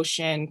at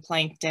ocean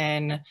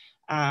plankton,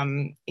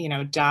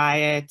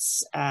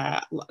 diets,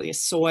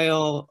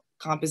 soil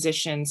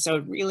composition. So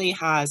it really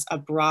has a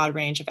broad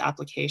range of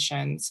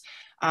applications.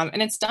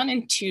 And it's done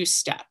in 2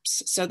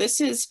 steps. So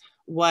this is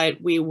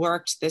what we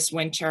worked this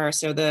winter.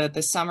 So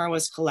the summer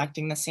was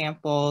collecting the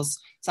samples.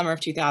 Summer of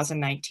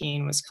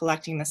 2019 was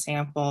collecting the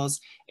samples,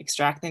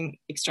 extracting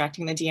the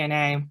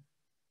DNA.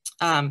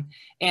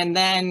 And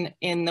then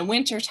in the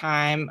winter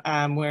time,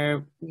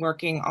 we're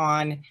working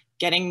on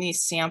getting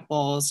these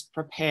samples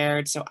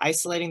prepared. So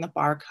isolating the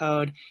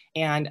barcode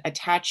and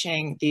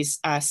attaching these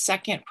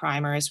second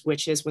primers,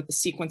 which is what the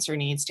sequencer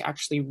needs to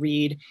actually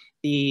read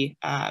the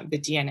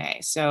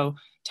DNA. So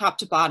top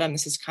to bottom,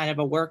 this is kind of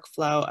a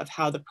workflow of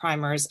how the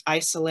primers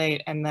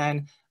isolate and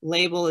then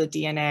label the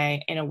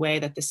DNA in a way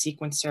that the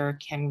sequencer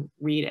can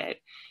read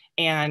it.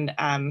 And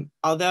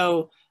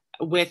although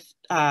with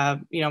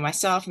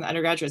myself and the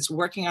undergraduates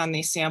working on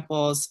these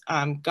samples,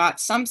 got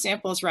some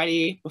samples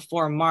ready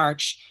before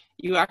March,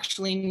 you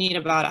actually need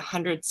about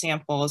 100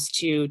 samples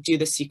to do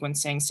the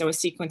sequencing. So a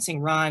sequencing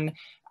run,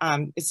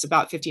 it's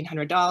about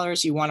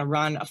 $1,500. You want to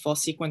run a full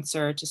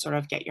sequencer to sort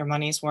of get your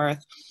money's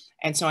worth.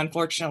 And so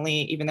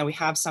unfortunately, even though we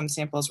have some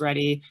samples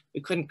ready,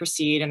 we couldn't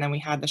proceed. And then we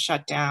had the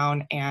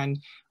shutdown and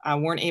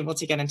weren't able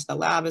to get into the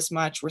lab as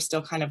much. We're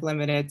still kind of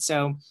limited.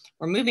 So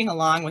we're moving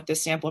along with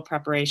this sample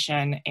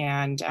preparation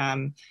and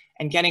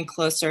getting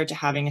closer to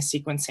having a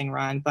sequencing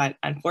run, but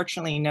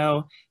unfortunately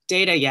no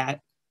data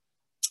yet.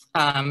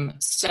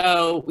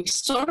 So we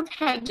sort of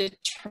had to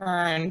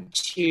turn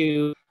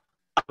to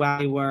while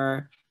we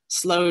were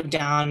slowed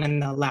down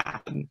in the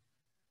lab.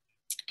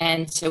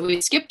 And so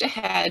we skipped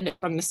ahead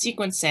from the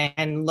sequencing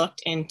and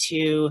looked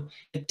into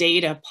the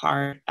data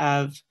part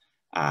of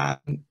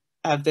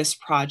this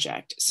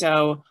project.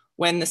 So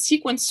when the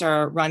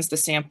sequencer runs the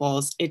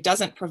samples, it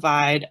doesn't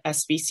provide a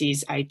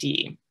species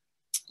ID.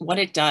 What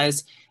it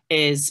does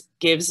is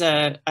gives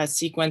a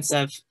sequence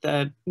of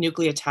the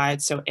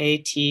nucleotides, so A,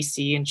 T,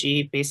 C, and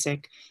G,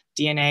 basic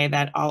DNA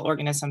that all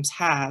organisms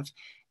have.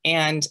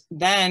 And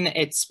then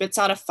it spits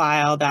out a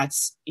file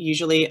that's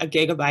usually a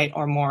gigabyte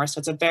or more. So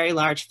it's a very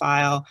large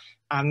file,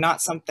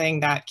 not something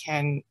that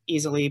can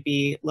easily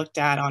be looked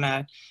at on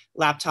a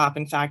laptop.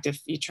 In fact, if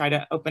you try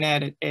to open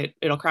it,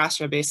 it'll crash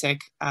your basic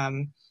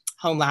home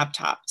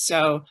laptop.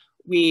 So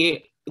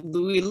we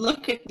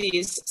look at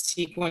these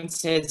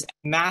sequences,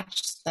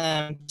 match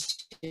them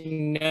to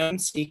known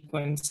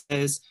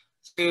sequences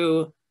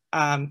through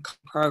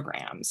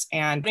programs,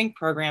 and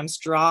programs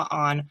draw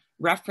on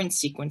reference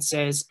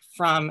sequences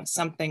from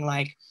something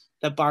like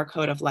the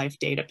Barcode of Life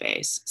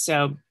database.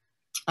 So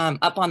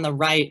up on the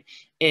right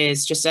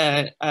is just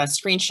a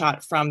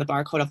screenshot from the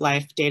Barcode of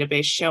Life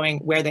database showing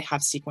where they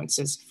have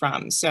sequences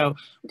from. So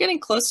we're getting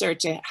closer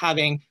to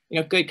having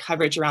good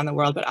coverage around the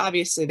world, but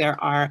obviously there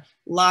are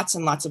lots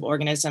and lots of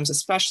organisms,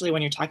 especially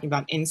when you're talking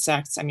about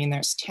insects. I mean,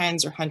 there's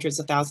tens or hundreds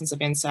of thousands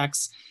of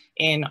insects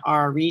in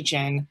our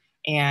region,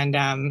 and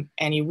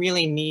you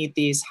really need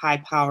these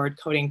high-powered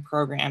coding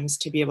programs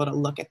to be able to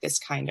look at this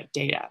kind of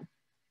data.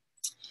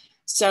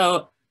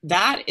 So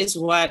that is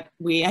what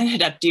we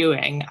ended up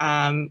doing.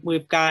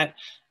 We've got,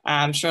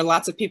 I'm sure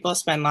lots of people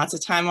spend lots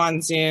of time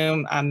on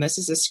Zoom. This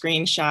is a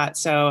screenshot.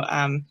 So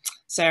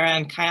Sarah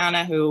and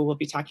Kayana, who will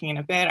be talking in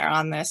a bit, are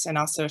on this, and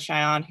also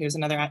Cheyenne, who's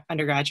another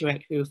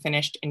undergraduate who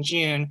finished in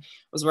June,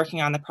 was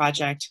working on the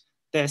project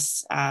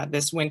this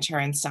winter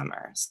and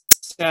summer.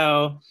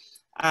 So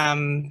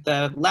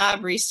the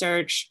lab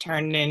research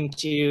turned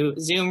into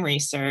Zoom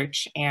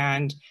research,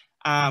 and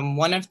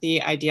one of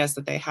the ideas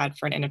that they had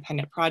for an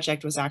independent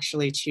project was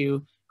actually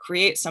to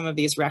create some of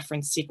these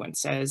reference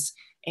sequences,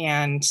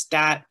 and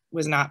that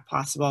was not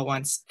possible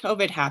once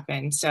COVID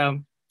happened.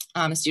 So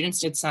students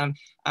did some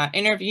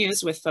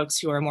interviews with folks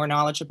who are more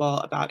knowledgeable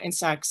about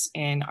insects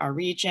in our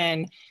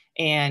region,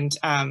 and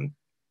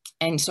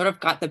sort of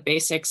got the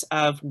basics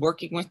of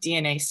working with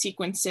DNA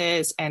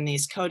sequences and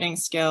these coding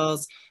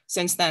skills.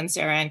 Since then,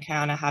 Sarah and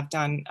Kayana have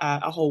done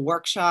a whole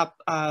workshop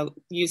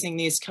using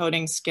these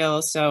coding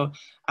skills. So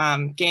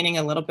gaining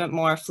a little bit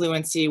more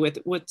fluency with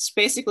what's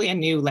basically a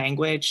new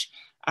language.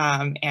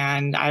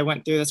 And I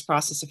went through this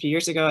process a few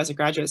years ago as a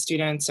graduate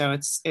student. So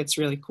it's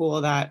really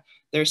cool that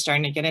they're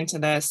starting to get into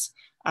this.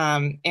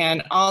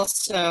 And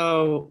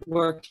also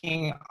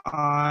working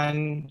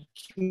on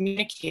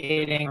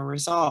communicating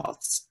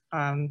results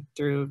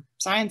through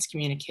science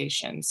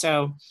communication.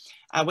 So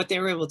what they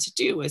were able to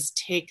do was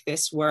take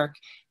this work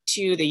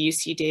to the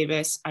UC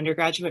Davis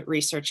Undergraduate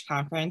Research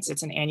Conference.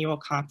 It's an annual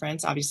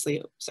conference,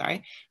 obviously,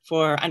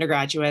 for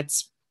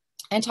undergraduates,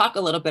 and talk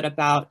a little bit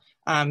about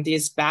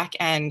these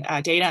back-end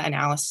data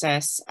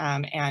analysis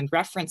and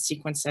reference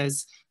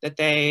sequences that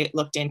they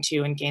looked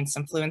into and gained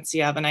some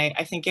fluency of. And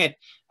I think it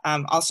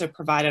also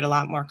provided a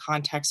lot more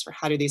context for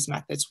how do these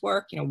methods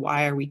work,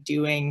 why are we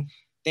doing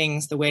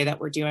things the way that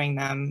we're doing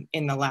them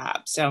in the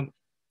lab. So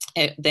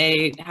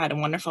they had a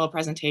wonderful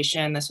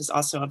presentation. This was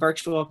also a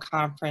virtual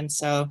conference,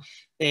 so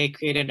they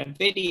created a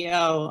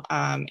video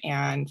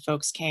and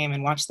folks came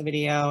and watched the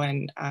video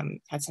and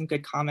had some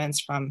good comments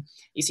from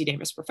UC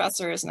Davis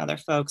professors and other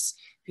folks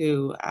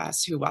who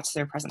watched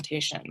their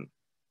presentation.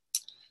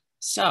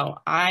 So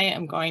I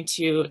am going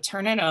to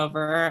turn it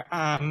over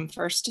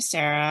first to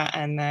Sarah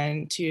and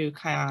then to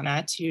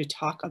Kayana to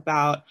talk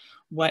about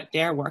what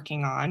they're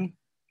working on.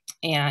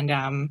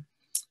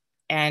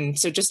 And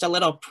so just a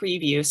little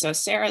preview. So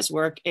Sarah's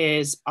work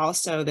is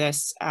also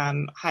this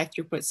high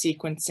throughput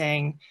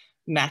sequencing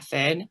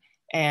method,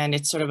 and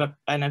it's sort of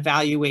an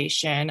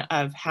evaluation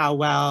of how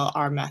well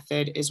our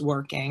method is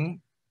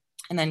working.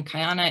 And then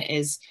Kayana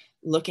is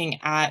looking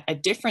at a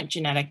different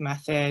genetic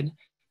method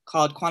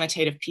called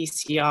quantitative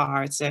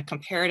PCR. It's a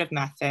comparative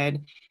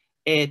method.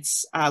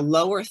 It's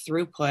lower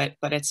throughput,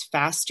 but it's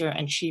faster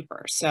and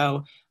cheaper.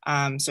 So,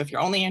 so if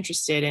you're only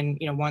interested in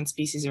one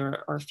species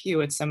or a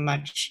few, it's a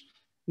much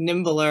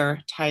nimbler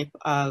type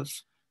of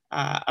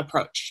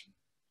approach.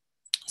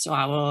 So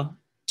I will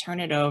turn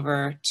it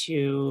over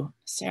to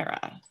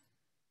Sarah,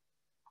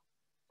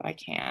 if I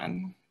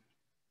can.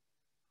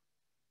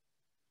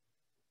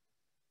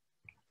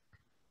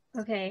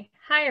 Okay,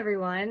 hi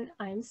everyone,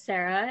 I'm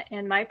Sarah,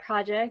 and my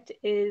project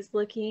is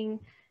looking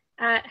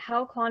at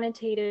how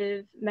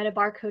quantitative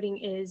metabarcoding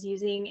is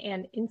using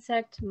an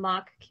insect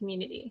mock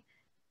community.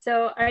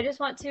 So I just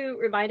want to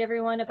remind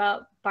everyone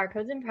about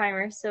barcodes and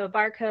primers. So a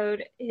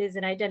barcode is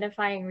an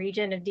identifying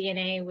region of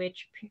DNA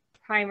which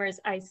primers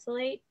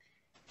isolate.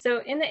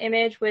 So in the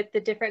image with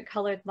the different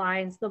colored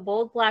lines, the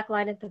bold black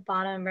line at the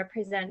bottom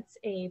represents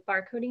a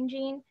barcoding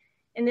gene.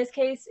 In this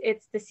case,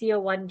 it's the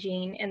CO1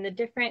 gene, and the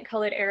different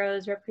colored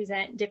arrows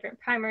represent different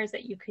primers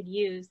that you could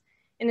use.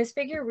 And this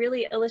figure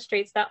really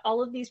illustrates that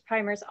all of these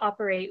primers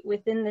operate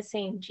within the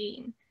same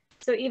gene.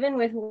 So even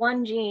with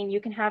one gene,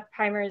 you can have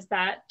primers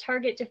that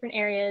target different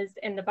areas,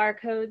 and the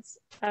barcodes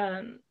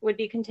would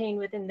be contained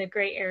within the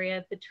gray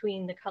area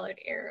between the colored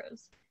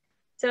arrows.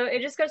 So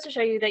it just goes to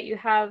show you that you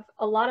have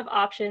a lot of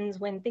options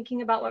when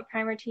thinking about what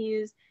primer to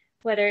use,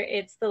 whether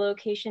it's the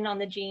location on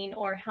the gene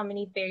or how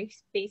many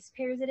base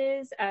pairs it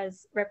is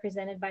as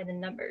represented by the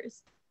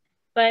numbers.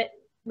 But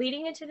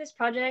leading into this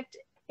project,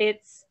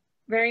 it's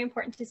very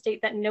important to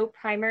state that no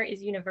primer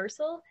is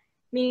universal,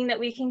 meaning that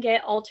we can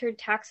get altered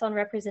taxon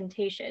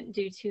representation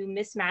due to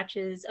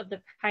mismatches of the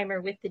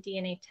primer with the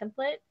DNA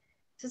template.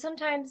 So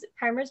sometimes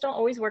primers don't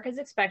always work as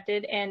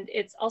expected, and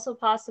it's also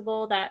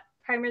possible that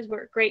primers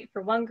work great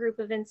for one group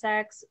of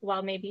insects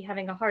while maybe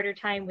having a harder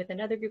time with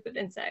another group of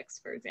insects,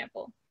 for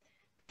example.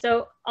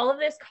 So all of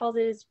this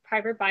causes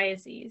primer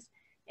biases,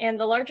 and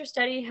the larger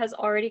study has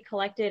already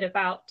collected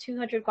about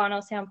 200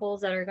 guano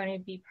samples that are going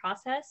to be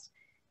processed.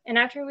 And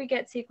after we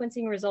get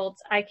sequencing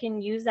results, I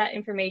can use that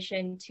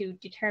information to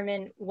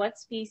determine what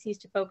species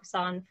to focus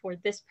on for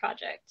this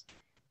project.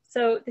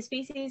 So the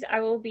species I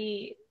will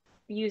be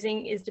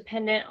using is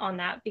dependent on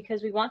that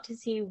because we want to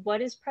see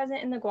what is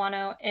present in the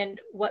guano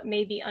and what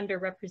may be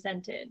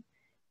underrepresented.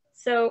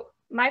 So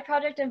my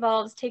project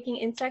involves taking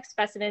insect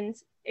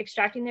specimens,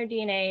 extracting their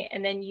DNA,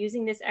 and then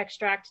using this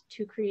extract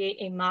to create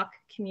a mock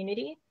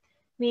community,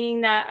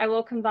 meaning that I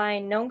will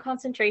combine known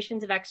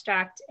concentrations of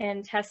extract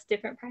and test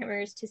different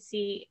primers to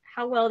see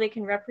how well they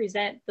can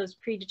represent those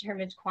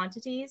predetermined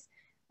quantities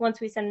once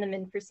we send them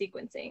in for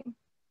sequencing.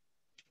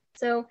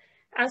 So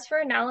as for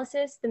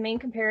analysis, the main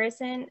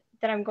comparison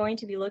that I'm going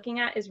to be looking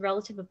at is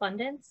relative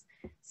abundance.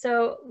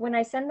 So when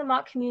I send the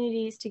mock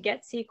communities to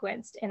get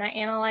sequenced and I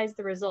analyze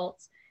the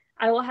results,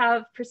 I will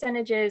have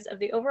percentages of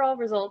the overall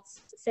results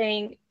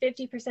saying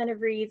 50%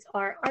 of reeds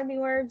are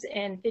armyworms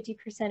and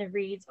 50% of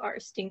reeds are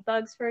stink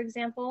bugs, for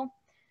example.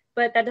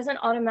 But that doesn't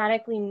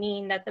automatically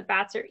mean that the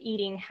bats are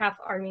eating half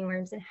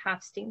armyworms and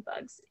half stink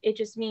bugs. It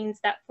just means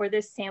that for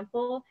this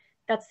sample,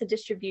 that's the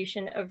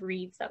distribution of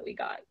reeds that we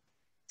got.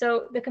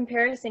 So the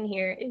comparison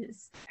here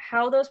is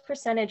how those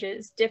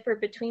percentages differ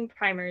between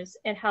primers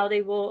and how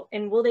they will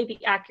they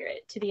be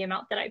accurate to the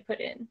amount that I put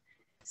in.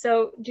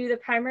 So do the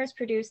primers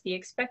produce the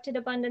expected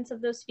abundance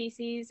of those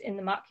species in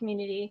the mock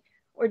community,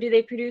 or do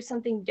they produce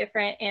something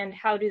different, and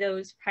how do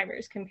those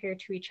primers compare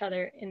to each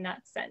other in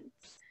that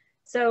sense?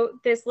 So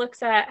this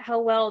looks at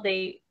how well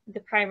the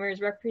primers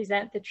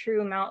represent the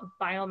true amount of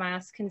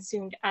biomass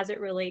consumed as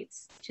it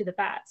relates to the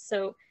bats.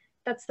 So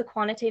that's the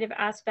quantitative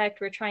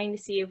aspect. We're trying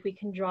to see if we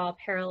can draw a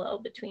parallel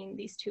between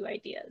these two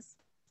ideas.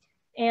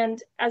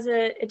 And as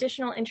an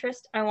additional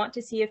interest, I want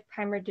to see if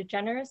primer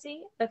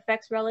degeneracy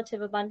affects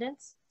relative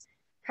abundance.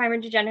 Primer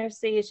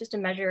degeneracy is just a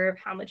measure of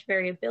how much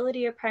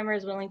variability a primer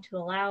is willing to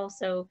allow.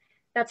 So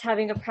that's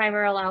having a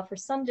primer allow for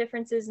some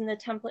differences in the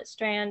template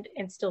strand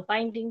and still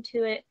binding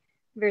to it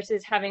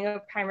versus having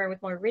a primer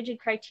with more rigid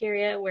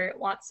criteria where it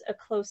wants a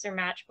closer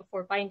match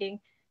before binding.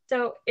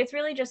 So it's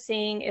really just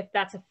seeing if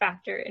that's a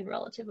factor in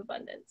relative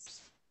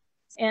abundance.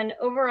 And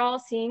overall,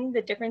 seeing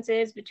the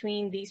differences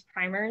between these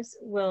primers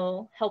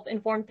will help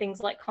inform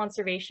things like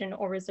conservation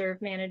or reserve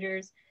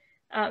managers.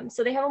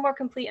 So they have a more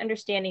complete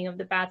understanding of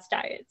the bats'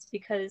 diets,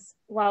 because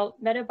while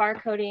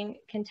metabarcoding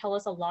can tell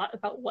us a lot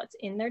about what's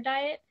in their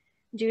diet,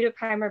 due to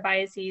primer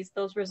biases,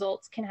 those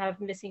results can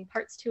have missing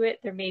parts to it.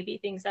 There may be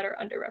things that are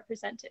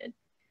underrepresented.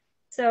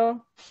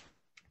 So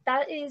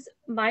that is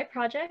my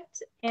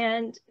project.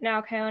 And now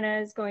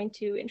Kiona is going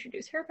to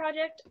introduce her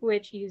project,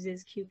 which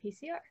uses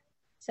qPCR.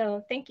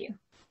 So thank you.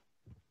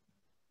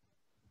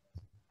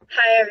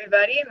 Hi,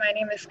 everybody. My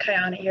name is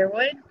Kiana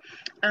Earwood,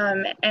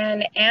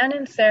 and Anne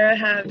and Sarah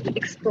have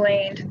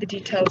explained the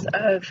details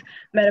of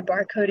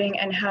metabarcoding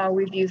and how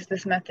we've used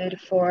this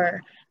method for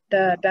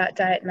the bat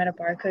diet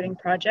metabarcoding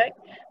project.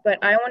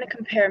 But I want to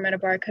compare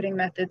metabarcoding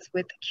methods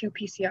with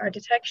qPCR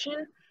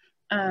detection.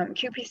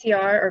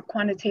 qPCR, or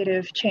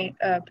quantitative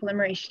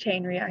polymerase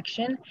chain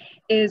reaction,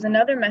 is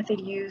another method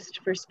used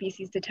for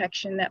species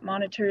detection that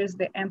monitors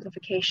the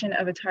amplification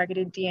of a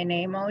targeted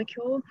DNA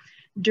molecule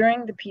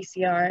during the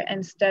PCR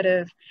instead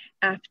of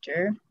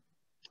after,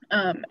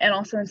 and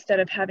also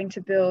instead of having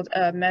to build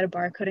a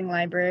metabarcoding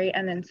library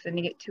and then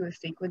sending it to a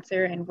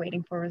sequencer and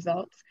waiting for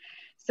results.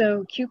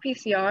 So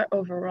qPCR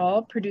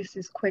overall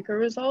produces quicker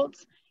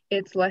results,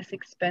 it's less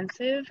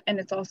expensive, and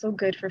it's also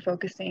good for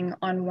focusing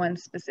on one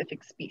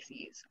specific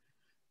species.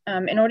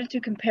 In order to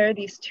compare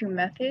these two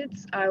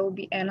methods, I will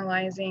be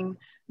analyzing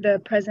the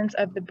presence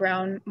of the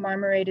brown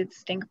marmorated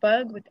stink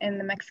bug within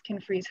the Mexican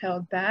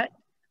freeze-held bat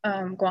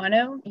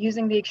guano,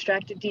 using the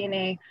extracted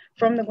DNA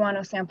from the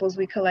guano samples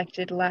we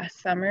collected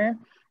last summer,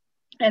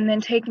 and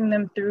then taking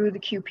them through the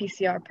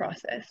qPCR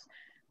process.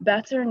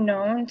 Bats are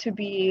known to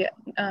be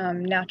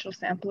natural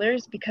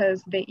samplers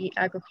because they eat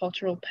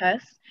agricultural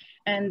pests,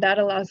 and that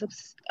allows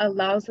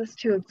us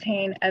to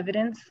obtain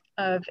evidence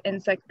of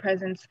insect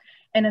presence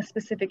in a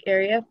specific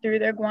area through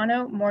their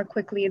guano more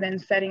quickly than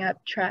setting up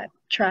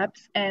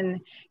traps and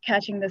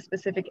catching the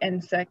specific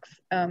insects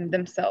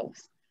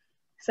themselves.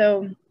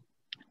 So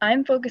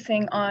I'm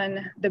focusing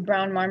on the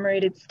brown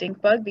marmorated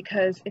stink bug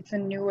because it's a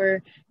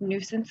newer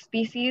nuisance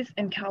species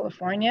in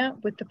California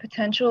with the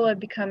potential of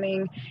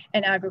becoming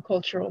an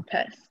agricultural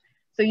pest.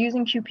 So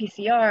using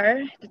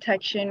qPCR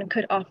detection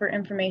could offer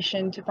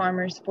information to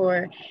farmers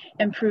for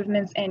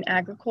improvements in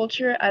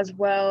agriculture, as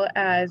well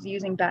as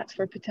using bats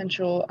for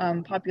potential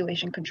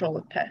population control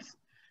of pests.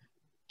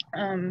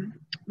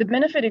 The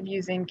benefit of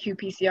using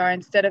qPCR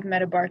instead of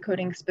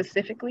metabarcoding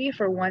specifically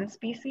for one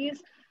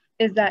species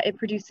is that it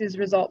produces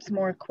results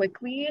more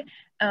quickly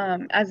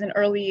as an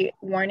early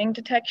warning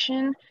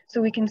detection,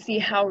 so we can see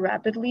how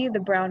rapidly the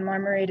brown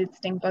marmorated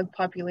stink bug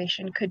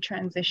population could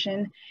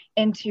transition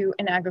into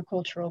an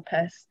agricultural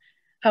pest.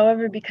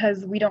 However,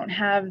 because we don't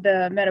have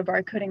the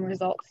metabarcoding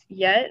results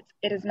yet,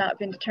 it has not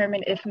been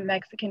determined if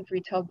Mexican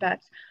free-tailed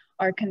bats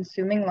are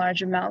consuming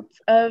large amounts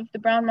of the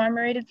brown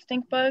marmorated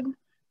stink bug.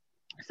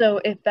 So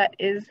if that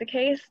is the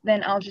case,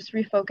 then I'll just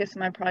refocus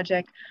my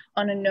project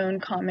on a known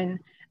common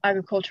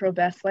agricultural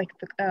pests like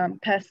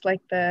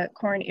the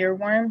corn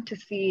earworm to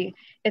see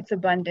its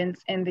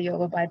abundance in the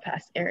Yolo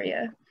Bypass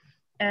area.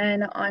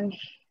 And on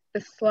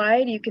the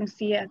slide, you can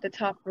see at the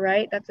top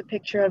right, that's a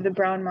picture of the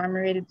brown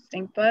marmorated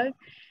stink bug.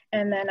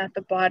 And then at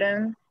the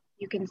bottom,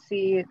 you can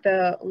see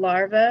the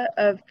larva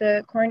of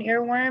the corn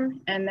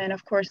earworm. And then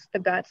of course, the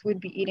bats would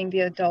be eating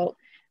the adult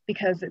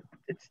because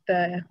it's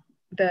the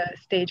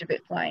stage of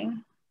it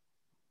flying.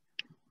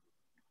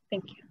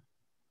 Thank you.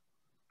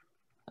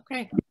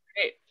 Okay,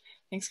 great.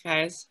 Thanks,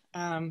 guys.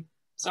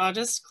 So I'll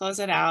just close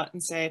it out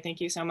and say thank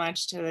you so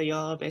much to the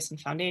Yolo Basin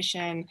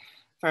Foundation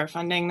for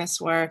funding this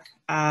work,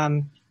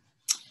 and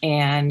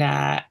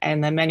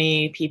the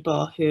many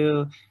people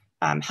who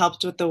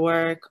helped with the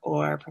work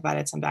or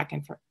provided some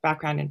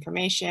background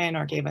information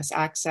or gave us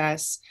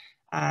access.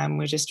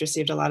 We just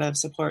received a lot of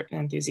support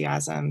and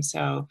enthusiasm.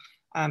 So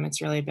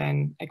it's really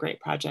been a great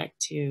project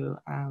to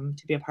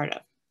be a part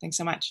of. Thanks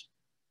so much.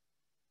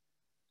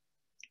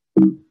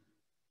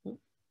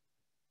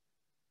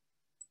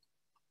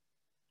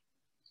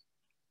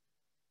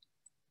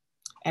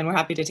 And we're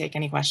happy to take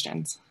any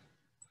questions.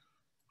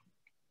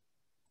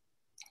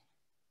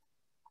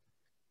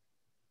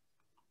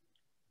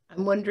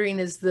 I'm wondering,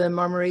 has the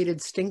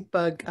marmorated stink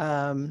bug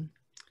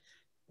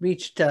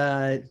reached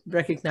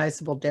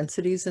recognizable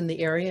densities in the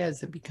area?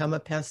 Has it become a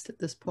pest at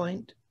this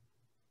point?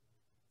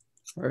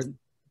 Or...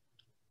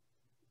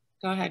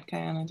 Go ahead,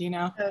 Kayana, do you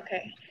know?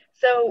 Okay,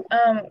 so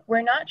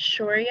we're not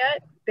sure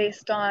yet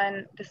based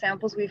on the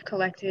samples we've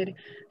collected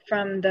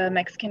from the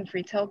Mexican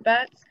free-tailed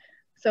bats.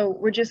 So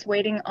we're just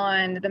waiting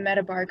on the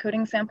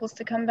metabarcoding samples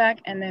to come back,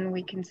 and then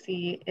we can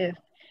see if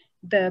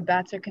the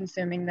bats are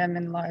consuming them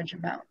in large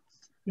amounts.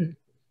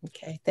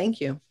 Okay, thank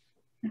you.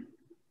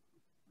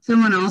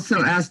 Someone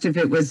also asked if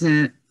it was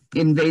an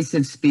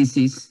invasive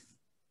species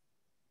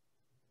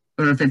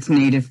or if it's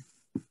native.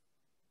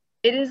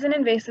 It is an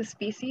invasive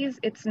species.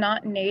 It's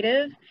not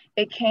native.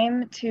 It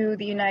came to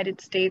the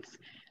United States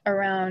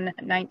around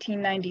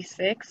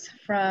 1996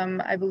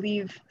 from, I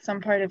believe, some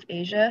part of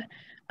Asia.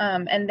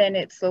 And then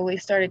it slowly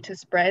started to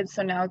spread.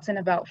 So now it's in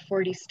about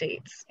 40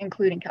 states,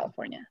 including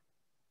California.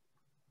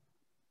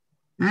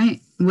 All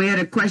right. We had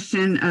a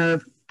question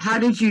of how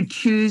did you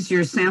choose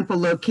your sample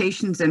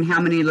locations and how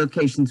many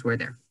locations were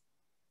there?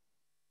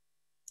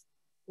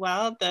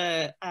 Well,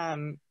 the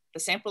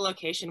sample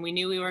location, we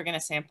knew we were going to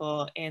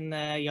sample in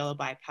the Yolo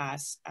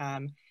Bypass.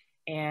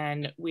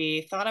 And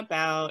we thought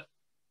about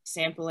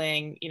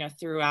sampling,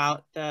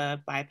 throughout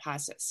the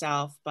bypass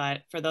itself.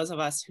 But for those of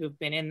us who've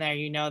been in there,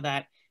 you know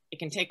that it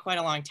can take quite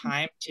a long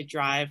time to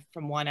drive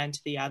from one end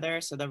to the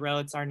other. So the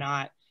roads are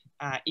not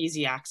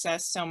easy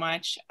access so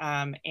much.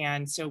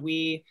 And so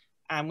we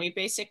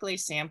basically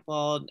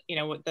sampled,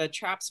 the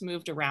traps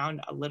moved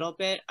around a little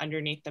bit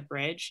underneath the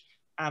bridge,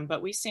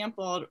 but we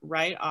sampled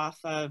right off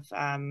of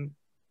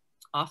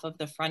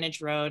the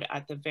frontage road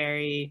at the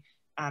very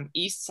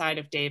east side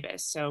of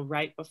Davis. So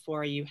right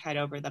before you head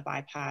over the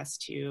bypass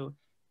to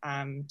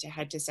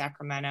head to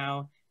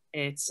Sacramento.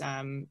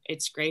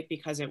 It's great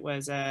because it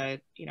was a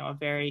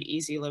very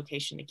easy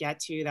location to get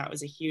to. That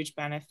was a huge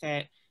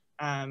benefit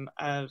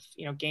of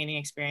gaining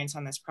experience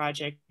on this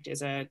project.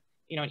 Is an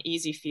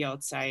easy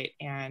field site,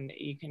 and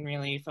you can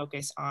really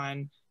focus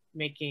on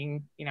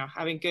making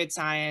having good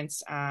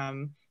science.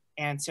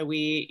 And so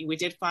we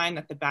did find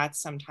that the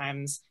bats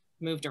sometimes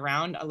moved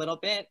around a little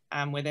bit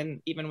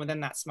even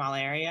within that small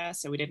area.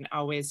 So we didn't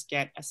always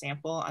get a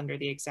sample under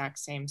the exact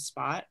same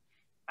spot.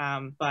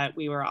 but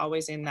we were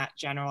always in that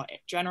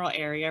general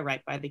area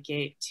right by the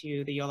gate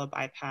to the Yolo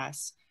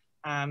Bypass.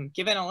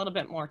 Given a little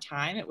bit more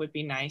time, it would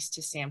be nice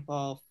to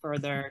sample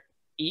further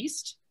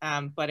east,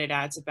 but it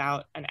adds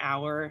about an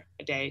hour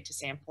a day to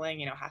sampling,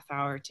 you know, half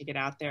hour to get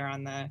out there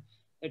on the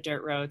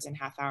dirt roads and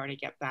half hour to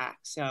get back.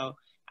 So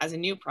as a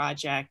new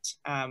project,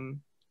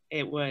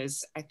 it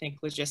was, I think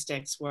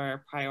logistics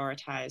were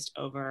prioritized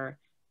over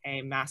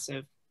a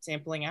massive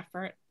sampling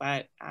effort,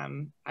 but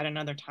at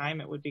another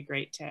time, it would be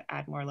great to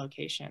add more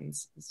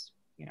locations,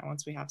 you know,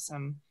 once we have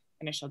some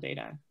initial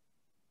data.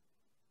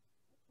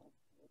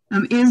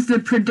 Is the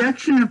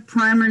production of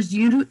primers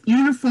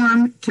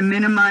uniform to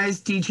minimize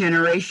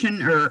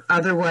degeneration or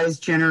otherwise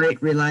generate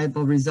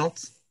reliable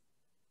results?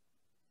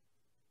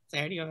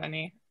 Sarah, do you have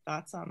any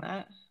thoughts on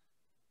that?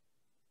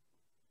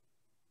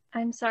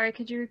 I'm sorry,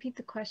 could you repeat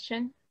the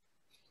question?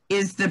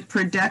 Is the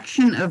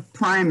production of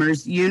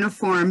primers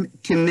uniform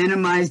to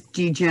minimize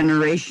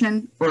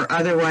degeneration or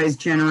otherwise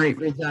generate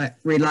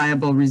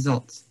reliable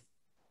results?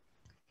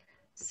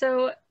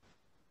 So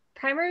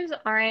primers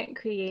aren't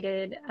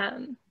created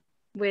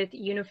with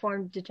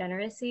uniform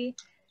degeneracy.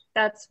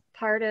 That's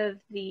part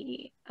of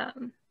the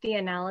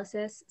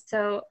analysis.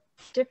 So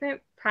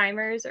different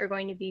primers are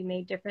going to be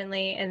made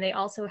differently, and they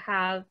also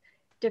have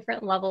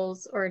different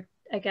levels, or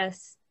I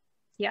guess,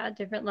 yeah,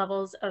 different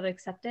levels of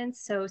acceptance.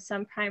 So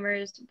some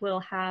primers will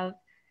have,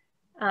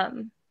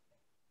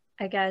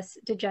 I guess,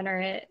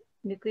 degenerate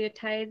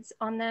nucleotides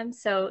on them.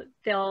 So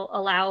they'll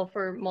allow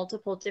for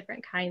multiple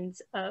different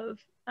kinds of,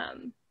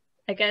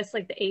 I guess,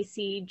 like the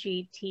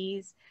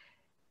ACGTs.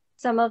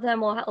 Some of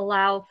them will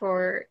allow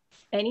for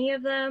any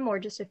of them or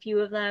just a few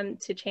of them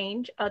to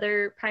change.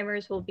 Other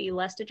primers will be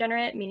less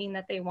degenerate, meaning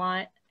that they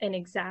want an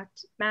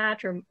exact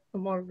match or a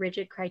more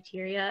rigid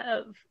criteria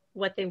of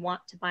what they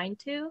want to bind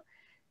to.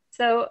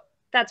 So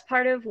that's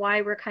part of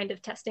why we're kind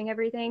of testing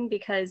everything,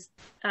 because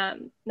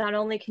not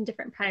only can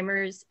different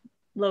primers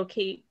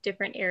locate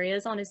different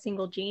areas on a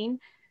single gene,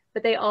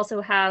 but they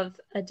also have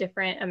a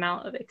different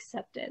amount of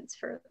acceptance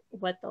for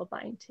what they'll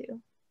bind to.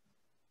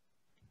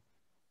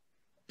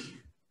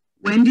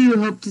 When do you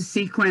hope to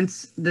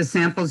sequence the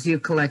samples you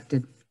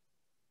collected?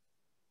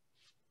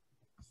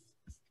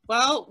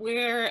 Well,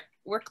 we're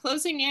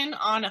closing in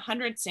on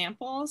 100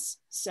 samples.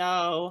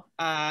 So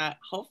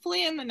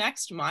hopefully in the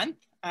next month.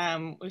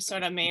 We've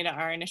sort of made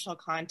our initial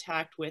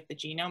contact with the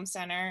Genome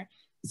Center.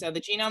 So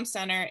the Genome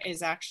Center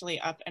is actually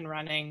up and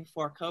running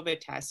for COVID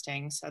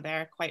testing. So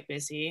they're quite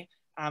busy,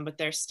 but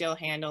they're still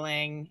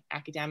handling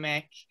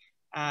academic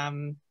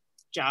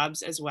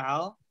jobs as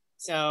well.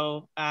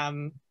 So,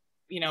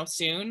 you know,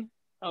 soon,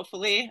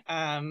 hopefully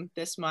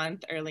this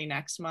month, early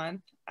next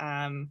month.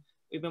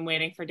 We've been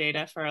waiting for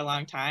data for a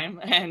long time,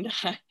 and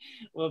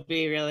we'll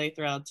be really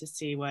thrilled to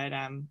see what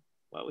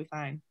we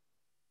find.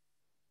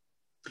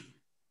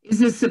 Is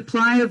the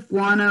supply of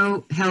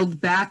guano held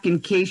back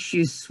in case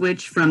you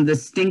switch from the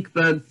stink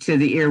bug to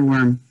the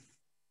earworm?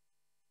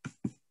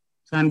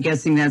 So I'm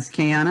guessing that's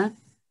Kiana?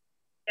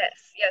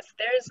 Yes,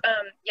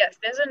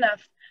 there's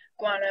enough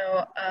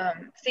guano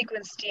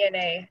sequenced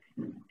DNA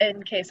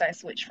in case I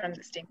switch from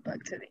the stink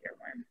bug to the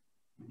earworm.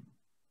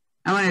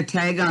 I want to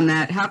tag on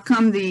that. How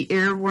come the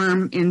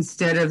earworm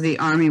instead of the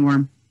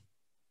armyworm?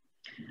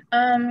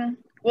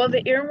 Well,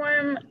 the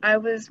earworm,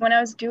 when I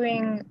was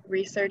doing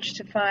research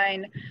to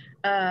find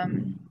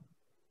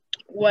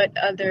what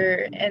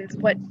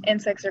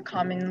insects are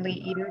commonly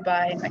eaten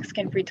by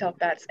Mexican free-tailed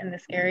bats in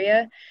this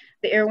area,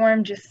 the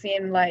earworm just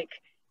seemed like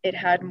it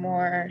had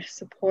more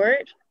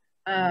support.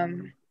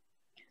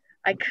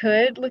 I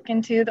could look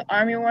into the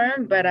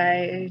armyworm, but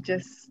I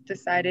just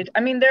decided, I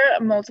mean, there are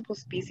multiple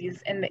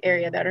species in the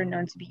area that are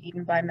known to be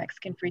eaten by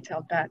Mexican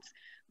free-tailed bats,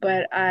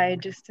 but I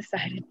just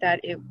decided that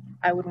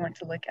I would want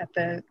to look at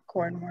the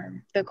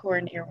corn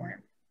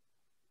earworm.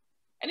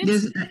 I know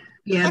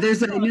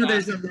there's a lot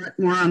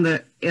more on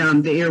the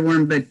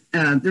earworm, but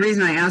the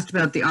reason I asked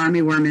about the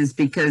armyworm is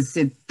because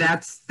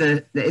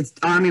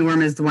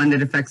armyworm is the one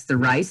that affects the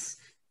rice.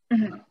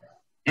 Mm-hmm.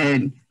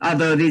 And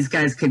although these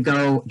guys could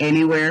go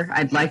anywhere,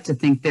 I'd like to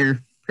think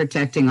they're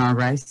protecting our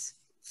rice.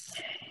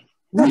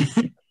 All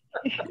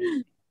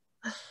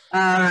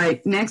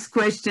right, next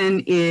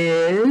question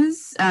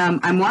is,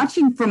 I'm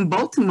watching from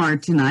Baltimore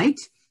tonight,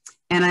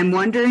 and I'm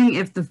wondering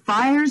if the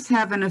fires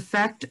have an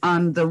effect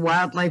on the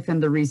wildlife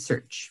and the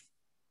research.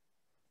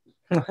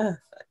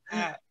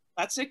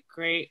 That's a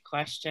great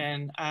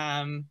question.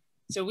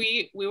 So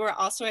we were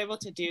also able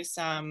to do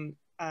some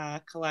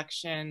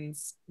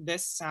collections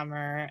this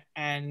summer,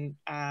 and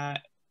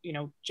you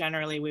know,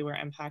 generally we were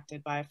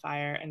impacted by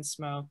fire and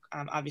smoke,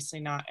 obviously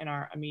not in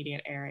our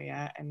immediate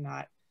area and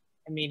not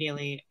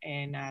immediately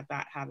in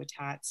bat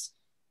habitats.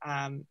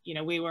 You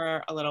know, we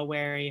were a little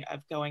wary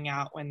of going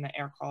out when the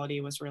air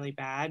quality was really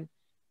bad.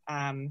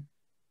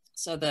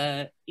 So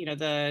the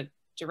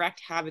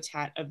direct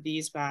habitat of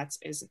these bats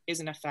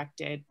isn't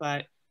affected,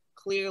 but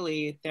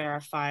clearly there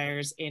are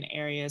fires in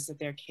areas that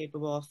they're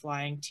capable of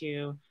flying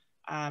to.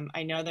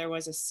 I know there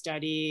was a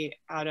study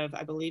out of,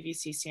 I believe,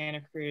 UC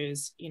Santa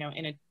Cruz, you know,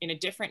 in a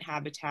different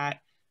habitat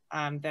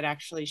that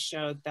actually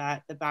showed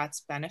that the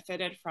bats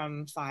benefited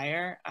from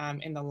fire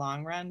in the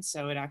long run.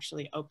 So it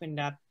actually opened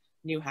up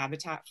new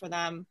habitat for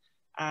them.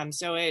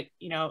 So it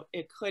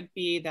could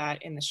be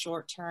that in the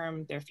short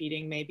term, their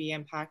feeding may be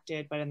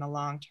impacted, but in the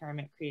long term,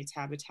 it creates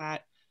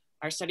habitat.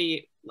 Our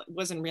study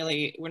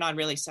we're not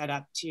really set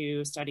up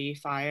to study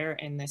fire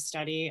in this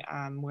study.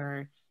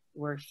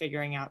 We're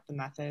figuring out the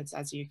methods,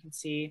 as you can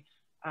see.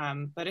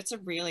 But it's a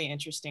really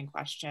interesting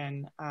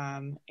question.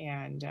 I'd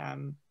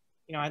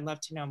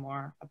love to know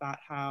more about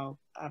how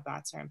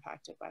bats are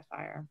impacted by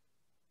fire.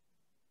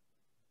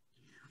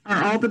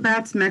 Are all the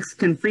bats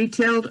Mexican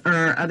free-tailed, or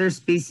are other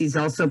species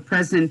also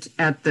present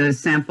at the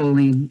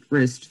sampling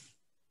roost?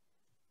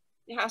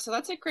 Yeah, so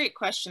that's a great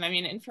question. I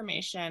mean,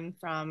 information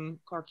from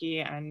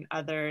Corky and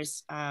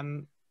others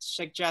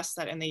suggests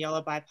that in the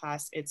Yolo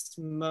Bypass, it's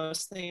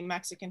mostly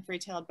Mexican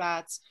free-tailed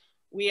bats.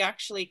 We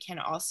actually can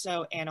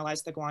also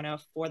analyze the guano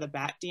for the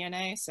bat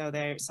DNA. So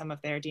some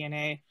of their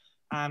DNA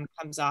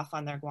comes off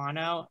on their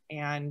guano.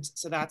 And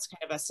so that's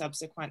kind of a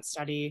subsequent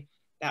study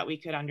that we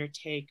could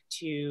undertake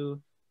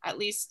to at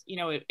least,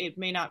 it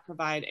may not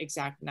provide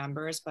exact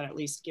numbers, but at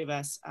least give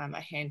us a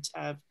hint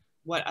of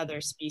what other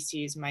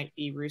species might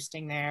be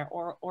roosting there.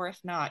 Or if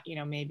not,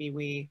 maybe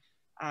we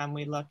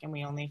look and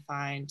we only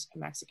find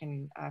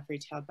Mexican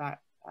free-tailed bat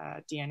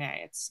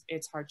DNA.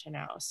 It's hard to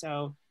know.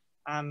 So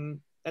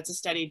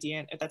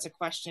that's a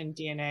question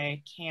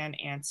DNA can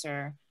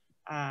answer.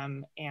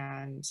 And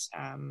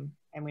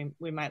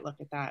we might look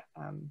at that.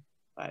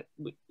 But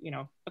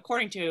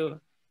according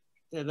to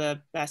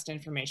the best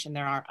information,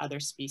 there are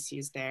other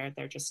species there.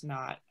 They're just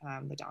not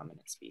the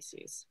dominant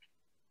species.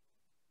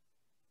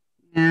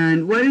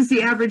 And what is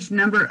the average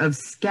number of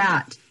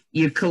scat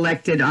you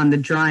collected on the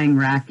drying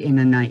rack in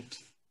a night?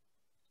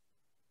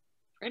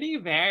 Pretty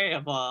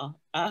variable.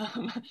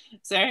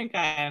 Sarah and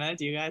Kayana,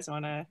 do you guys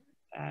want to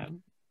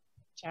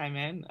chime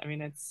in? I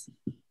mean, it's...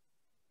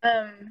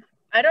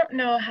 I don't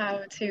know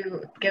how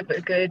to give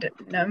a good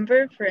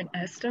number for an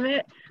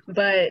estimate,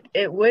 but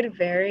it would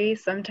vary.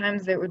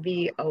 Sometimes it would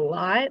be a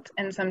lot,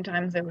 and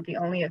sometimes it would be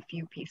only a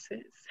few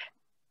pieces.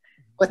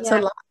 What's a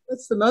lot?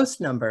 What's the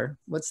most number?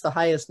 What's the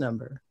highest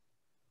number?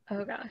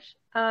 Oh gosh.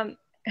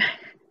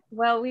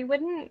 Well, we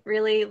wouldn't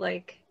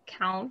really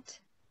count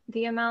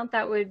the amount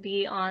that would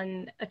be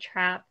on a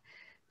trap,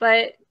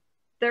 but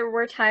there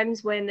were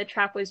times when the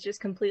trap was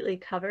just completely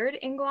covered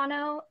in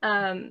guano.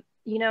 I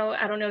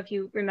don't know if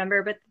you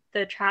remember, but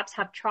the traps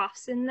have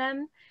troughs in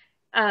them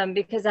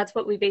because that's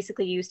what we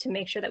basically used to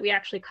make sure that we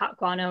actually caught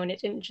guano and it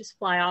didn't just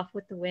fly off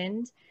with the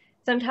wind.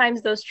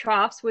 Sometimes those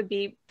troughs would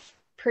be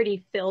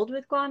pretty filled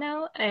with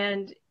guano,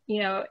 and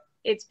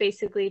it's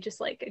basically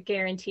just like a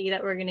guarantee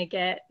that we're going to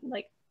get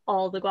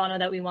all the guano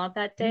that we want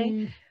that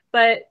day.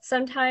 But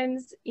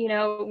sometimes,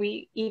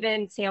 we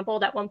even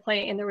sampled at one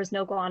point and there was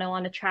no guano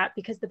on a trap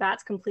because the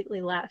bats completely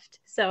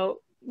left.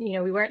 So, we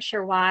weren't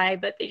sure why,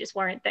 but they just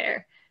weren't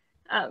there.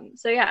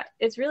 So yeah,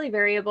 it's really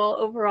variable.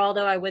 Overall,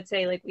 though, I would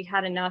say we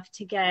had enough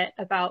to get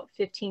about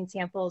 15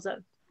 samples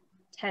of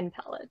 10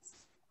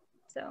 pellets.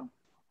 So,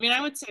 I mean, I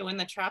would say when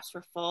the traps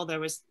were full, there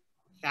was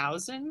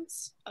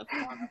thousands of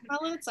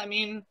pellets. I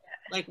mean,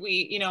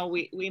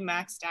 we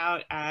maxed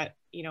out at,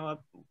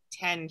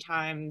 10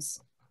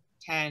 times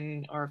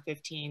 10 or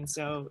 15.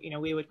 So,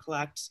 we would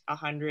collect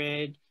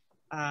 100,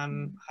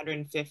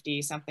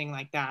 150, something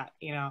like that,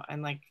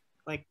 and like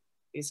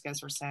these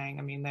guys were saying,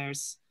 I mean,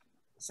 there's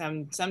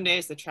some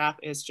days the trap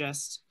is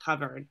just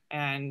covered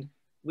and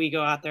we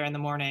go out there in the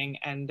morning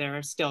and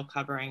they're still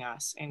covering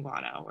us in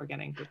guano. We're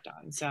getting pooped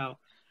on. So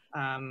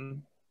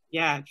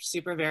yeah,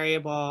 super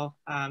variable.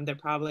 They're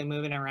probably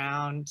moving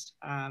around,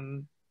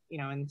 in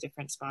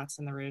different spots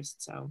in the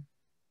roost. So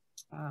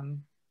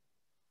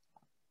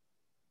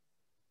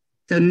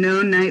so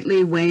no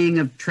nightly weighing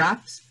of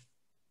traps?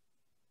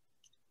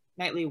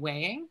 Nightly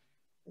weighing?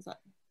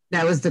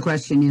 That was the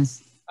question,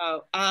 yes.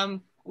 Oh,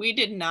 we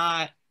did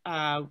not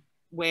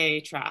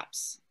weigh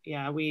traps.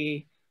 Yeah,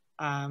 we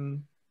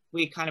kind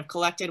of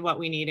collected what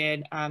we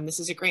needed. This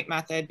is a great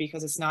method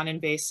because it's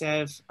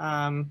non-invasive.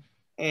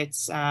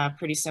 It's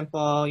pretty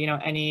simple.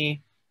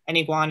 Any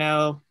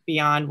guano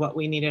beyond what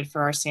we needed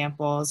for our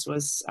samples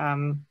was,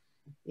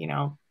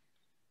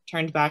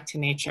 turned back to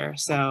nature.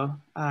 So,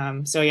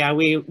 yeah,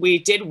 we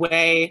did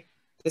weigh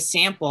the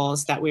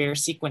samples that we were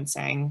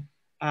sequencing,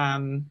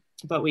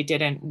 but we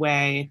didn't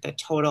weigh the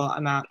total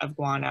amount of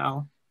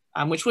guano,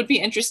 which would be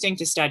interesting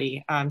to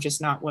study,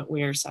 just not what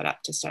we're set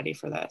up to study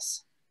for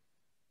this.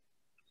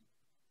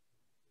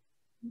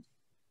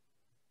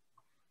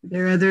 Are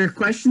there other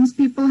questions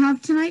people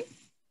have tonight?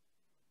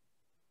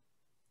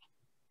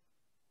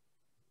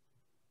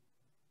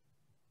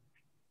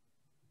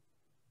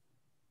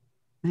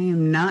 I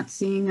am not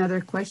seeing other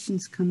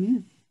questions come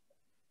in.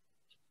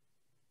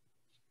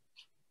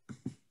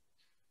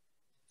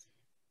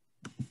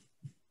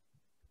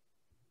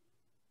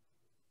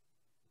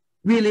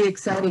 Really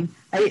exciting.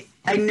 I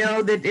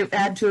know that it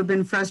had to have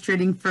been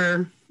frustrating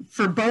for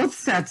both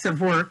sets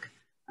of work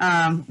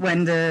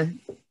when the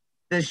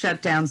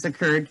shutdowns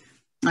occurred.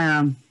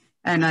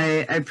 And I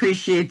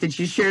appreciate that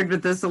you shared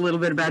with us a little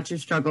bit about your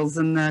struggles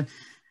and the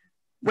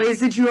ways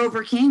that you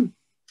overcame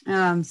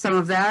some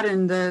of that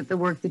and the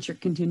work that you're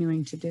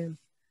continuing to do.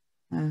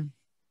 And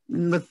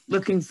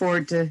looking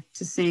forward to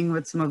seeing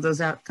what some of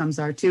those outcomes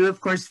are too,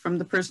 of course, from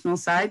the personal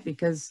side,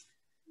 because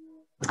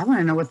I want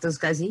to know what those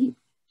guys eat,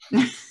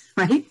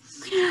 right?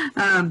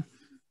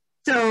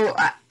 So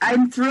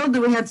I'm thrilled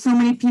that we had so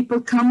many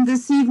people come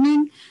this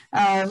evening,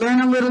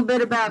 learn a little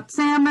bit about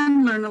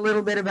salmon, learn a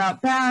little bit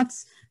about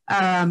bats.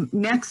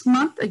 Next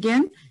month,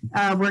 again,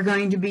 we're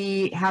going to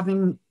be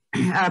having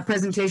a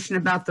presentation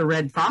about the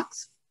red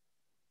fox.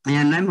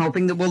 And I'm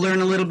hoping that we'll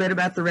learn a little bit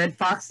about the red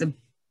fox. I'm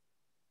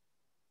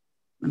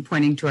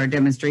pointing to our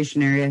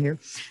demonstration area here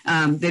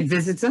that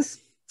visits us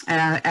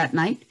at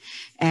night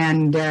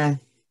and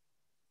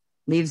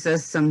leaves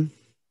us some,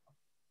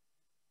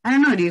 I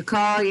don't know, you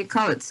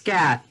call it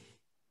scat?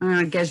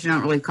 I guess you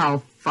don't really call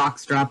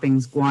fox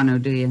droppings guano,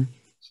 do you?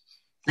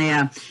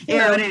 Yeah.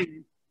 But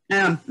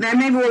anyway,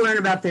 maybe we'll learn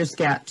about their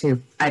scat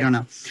too. I don't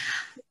know.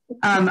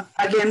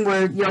 Again,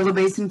 we're Yolo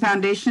Basin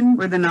Foundation.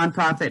 We're the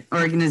nonprofit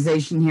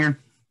organization here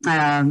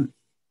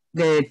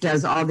that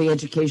does all the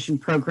education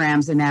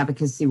programs and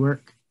advocacy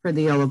work for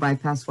the Yolo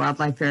Bypass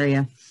wildlife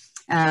area.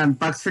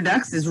 Bucks for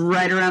Ducks is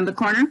right around the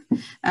corner.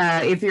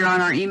 If you're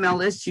on our email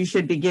list, you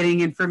should be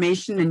getting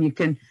information, and you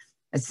can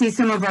see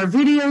some of our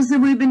videos that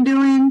we've been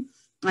doing,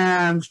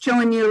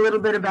 showing you a little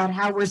bit about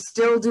how we're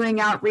still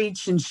doing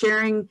outreach and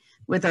sharing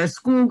with our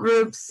school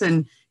groups.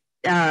 And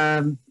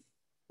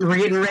we're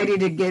getting ready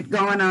to get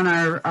going on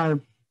our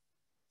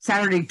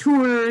Saturday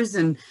tours.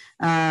 And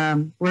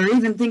we're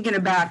even thinking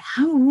about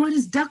what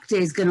is Duck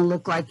Days going to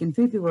look like in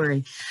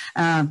February,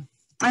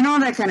 and all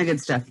that kind of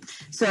good stuff.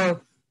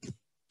 So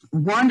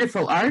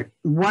wonderful art,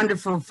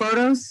 wonderful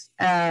photos.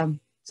 So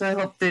I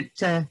hope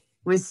that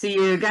we see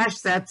you. Gosh,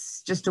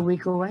 that's just a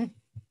week away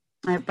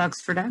at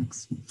Bucks for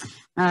Ducks.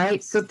 All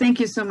right. So thank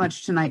you so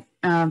much tonight.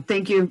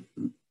 Thank you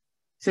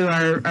to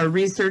our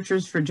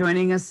researchers for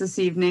joining us this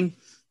evening.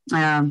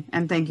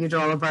 And thank you to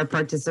all of our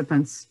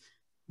participants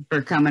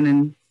for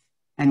coming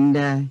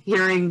and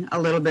hearing a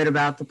little bit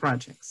about the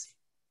projects.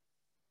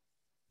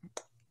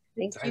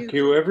 Thank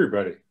you,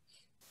 everybody.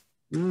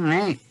 All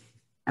right.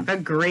 Have a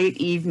great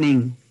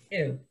evening.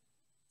 Thank you.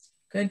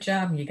 Good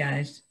job, you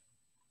guys.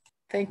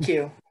 Thank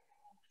you.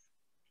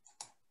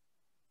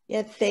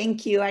 Yeah,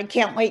 thank you. I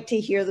can't wait to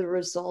hear the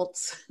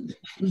results.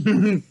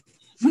 But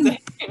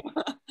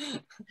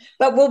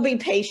we'll be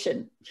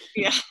patient.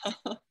 Yeah.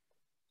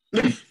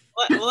 We'll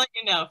let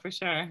you know for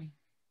sure.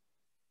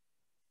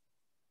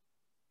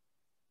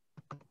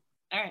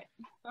 All right.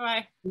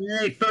 Bye-bye.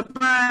 Bye-bye.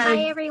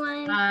 Bye,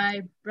 everyone.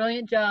 Bye.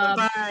 Brilliant job.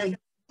 Bye-bye.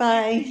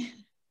 Bye.